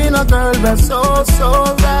seen a girl that's so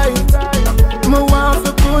right. Me want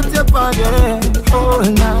to put your body all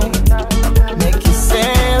night. Make you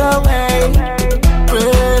sail away,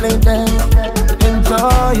 really dance,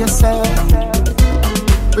 enjoy yourself.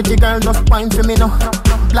 Pretty girl just wine for me now.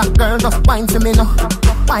 Black girl just wine for me now.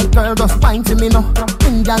 White girl just wine for me now.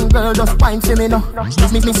 Indian girl just wine for me now.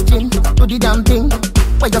 Miss Chin, do the damn thing.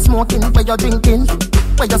 Where you smoking, where you drinking?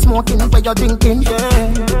 Where you smoking, where you drinking?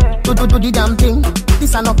 Yeah. Do the damn thing.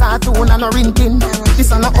 This a no cartoon and no ringing.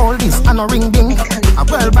 This a no all this and no ring ding. A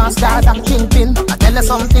world bastard and kingpin. I tell you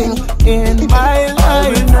something. In my life, I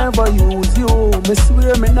will never use you. Me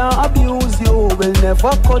swear me nah abuse you. Will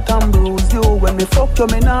never cut and bruise you. When me fuck you,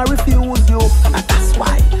 me nah refuse you. And that's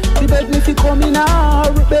why she beg me fi come in her.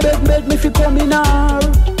 Beg me fi come in her.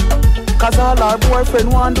 Cause all our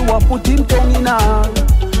boyfriend want do a put him tongue in her.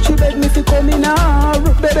 She beg me fi come in her.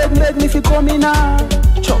 Beg me fi come in her.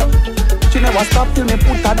 Chuck. She never stop till me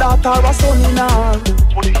put her daughter or son in her.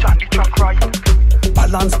 Position the track right.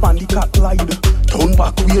 Balance pan the cat glide. Turn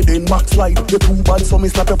back way then backslide. You too bad so me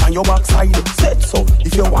slap you on your backside. Said so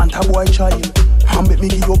if you want a boy child. And make me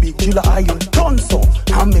give you big Gila aisle. Done so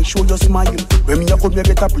and make sure you smile. When me a come you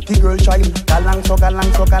get a pretty girl child. Galang so.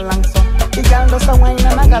 The girl does a wine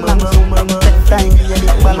and a galang so. Take time to get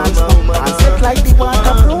it balance and set like the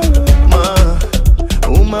water flow.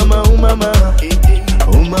 Oh mama, oh mama.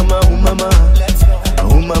 Oh mama, oh mama,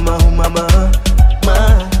 oh mama, oh mama,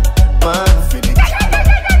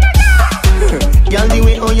 girl, the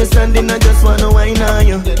way how you standing, I just wanna whine on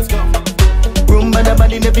you. Room by the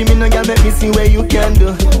body, never me no girl, make me see where you can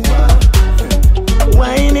do.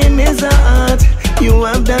 Whining is a art. You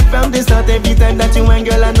have that from the start. Every time that you want,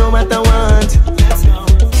 girl, I know what I want.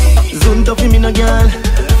 Zoom to me no girl,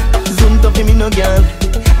 zoom to me no girl.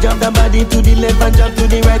 Jump the body to the left and jump to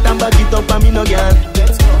the right and back it up and me no girl.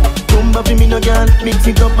 Rumba for me no girl, mix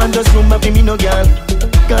it up and just rumba for me no girl.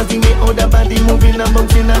 Cause the way how the body moving and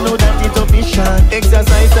bouncing, I know that it's official.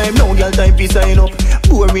 Exercise time, no girl time to sign up.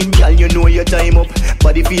 Boring girl, you know your time up.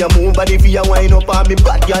 Body for your move, body for your wind up. And me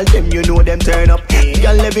bad girl, them you know them turn up.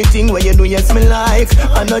 Girl, everything where you do, yes me like.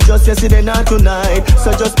 And not just yesterday, not tonight.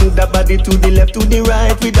 So just move that body to the left, to the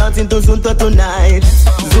right. We dancing to Zunto tonight.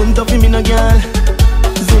 Zunto for me no girl,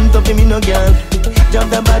 Zunto for me no girl. Jump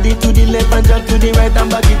the body to the left and jump to the right and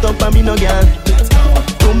back it up and me no girl.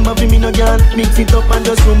 Rumba for me no girl, mix it up and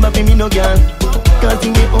just rumba for me no girl. Cause the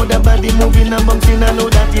way how the body moving and bouncing, I know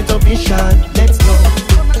that it's official. Let's go.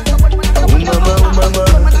 Oh mama, oh mama,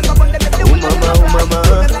 oh mama, oh mama,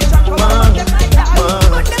 oh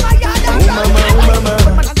mama.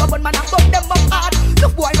 The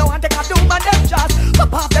boy no want to come do my them shots.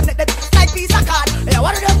 Pop off them like piece of card. Hey,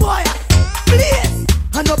 what are them boy? Please.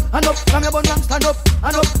 Hand up, from your bun rank, stand up.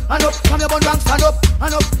 Hand up, from your bun rank, stand up.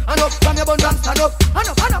 Hand up, from your bun rank, stand up.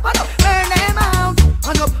 Hand up, burn them out.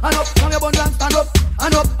 Hand up, from your bun rank, stand up.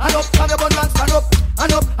 Hand up, from your bun rank, stand up.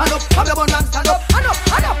 Hand up, from your bun rank, stand up. Hand up.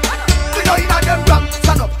 We know you not them wrong,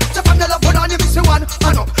 stand up. So from your love, put on you miss you one.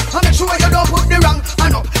 Hand up, and make sure you don't put the wrong.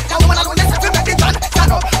 Hand up, that woman alone, let's have to make it done.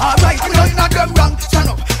 Stand up, alright. We know you not them wrong,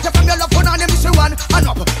 stand up. So from your love, put on you miss you one.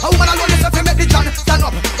 Hand up, a woman alone, let's have to make it done. Stand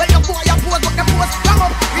up. Well, you pose, but the pose, stand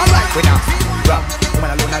up. Alright, we now wrong. Woman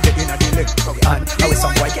alone are the inner the leg. And how is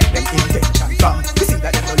some boy get them intention from? You see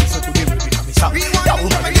that them don't listen to the music of the song.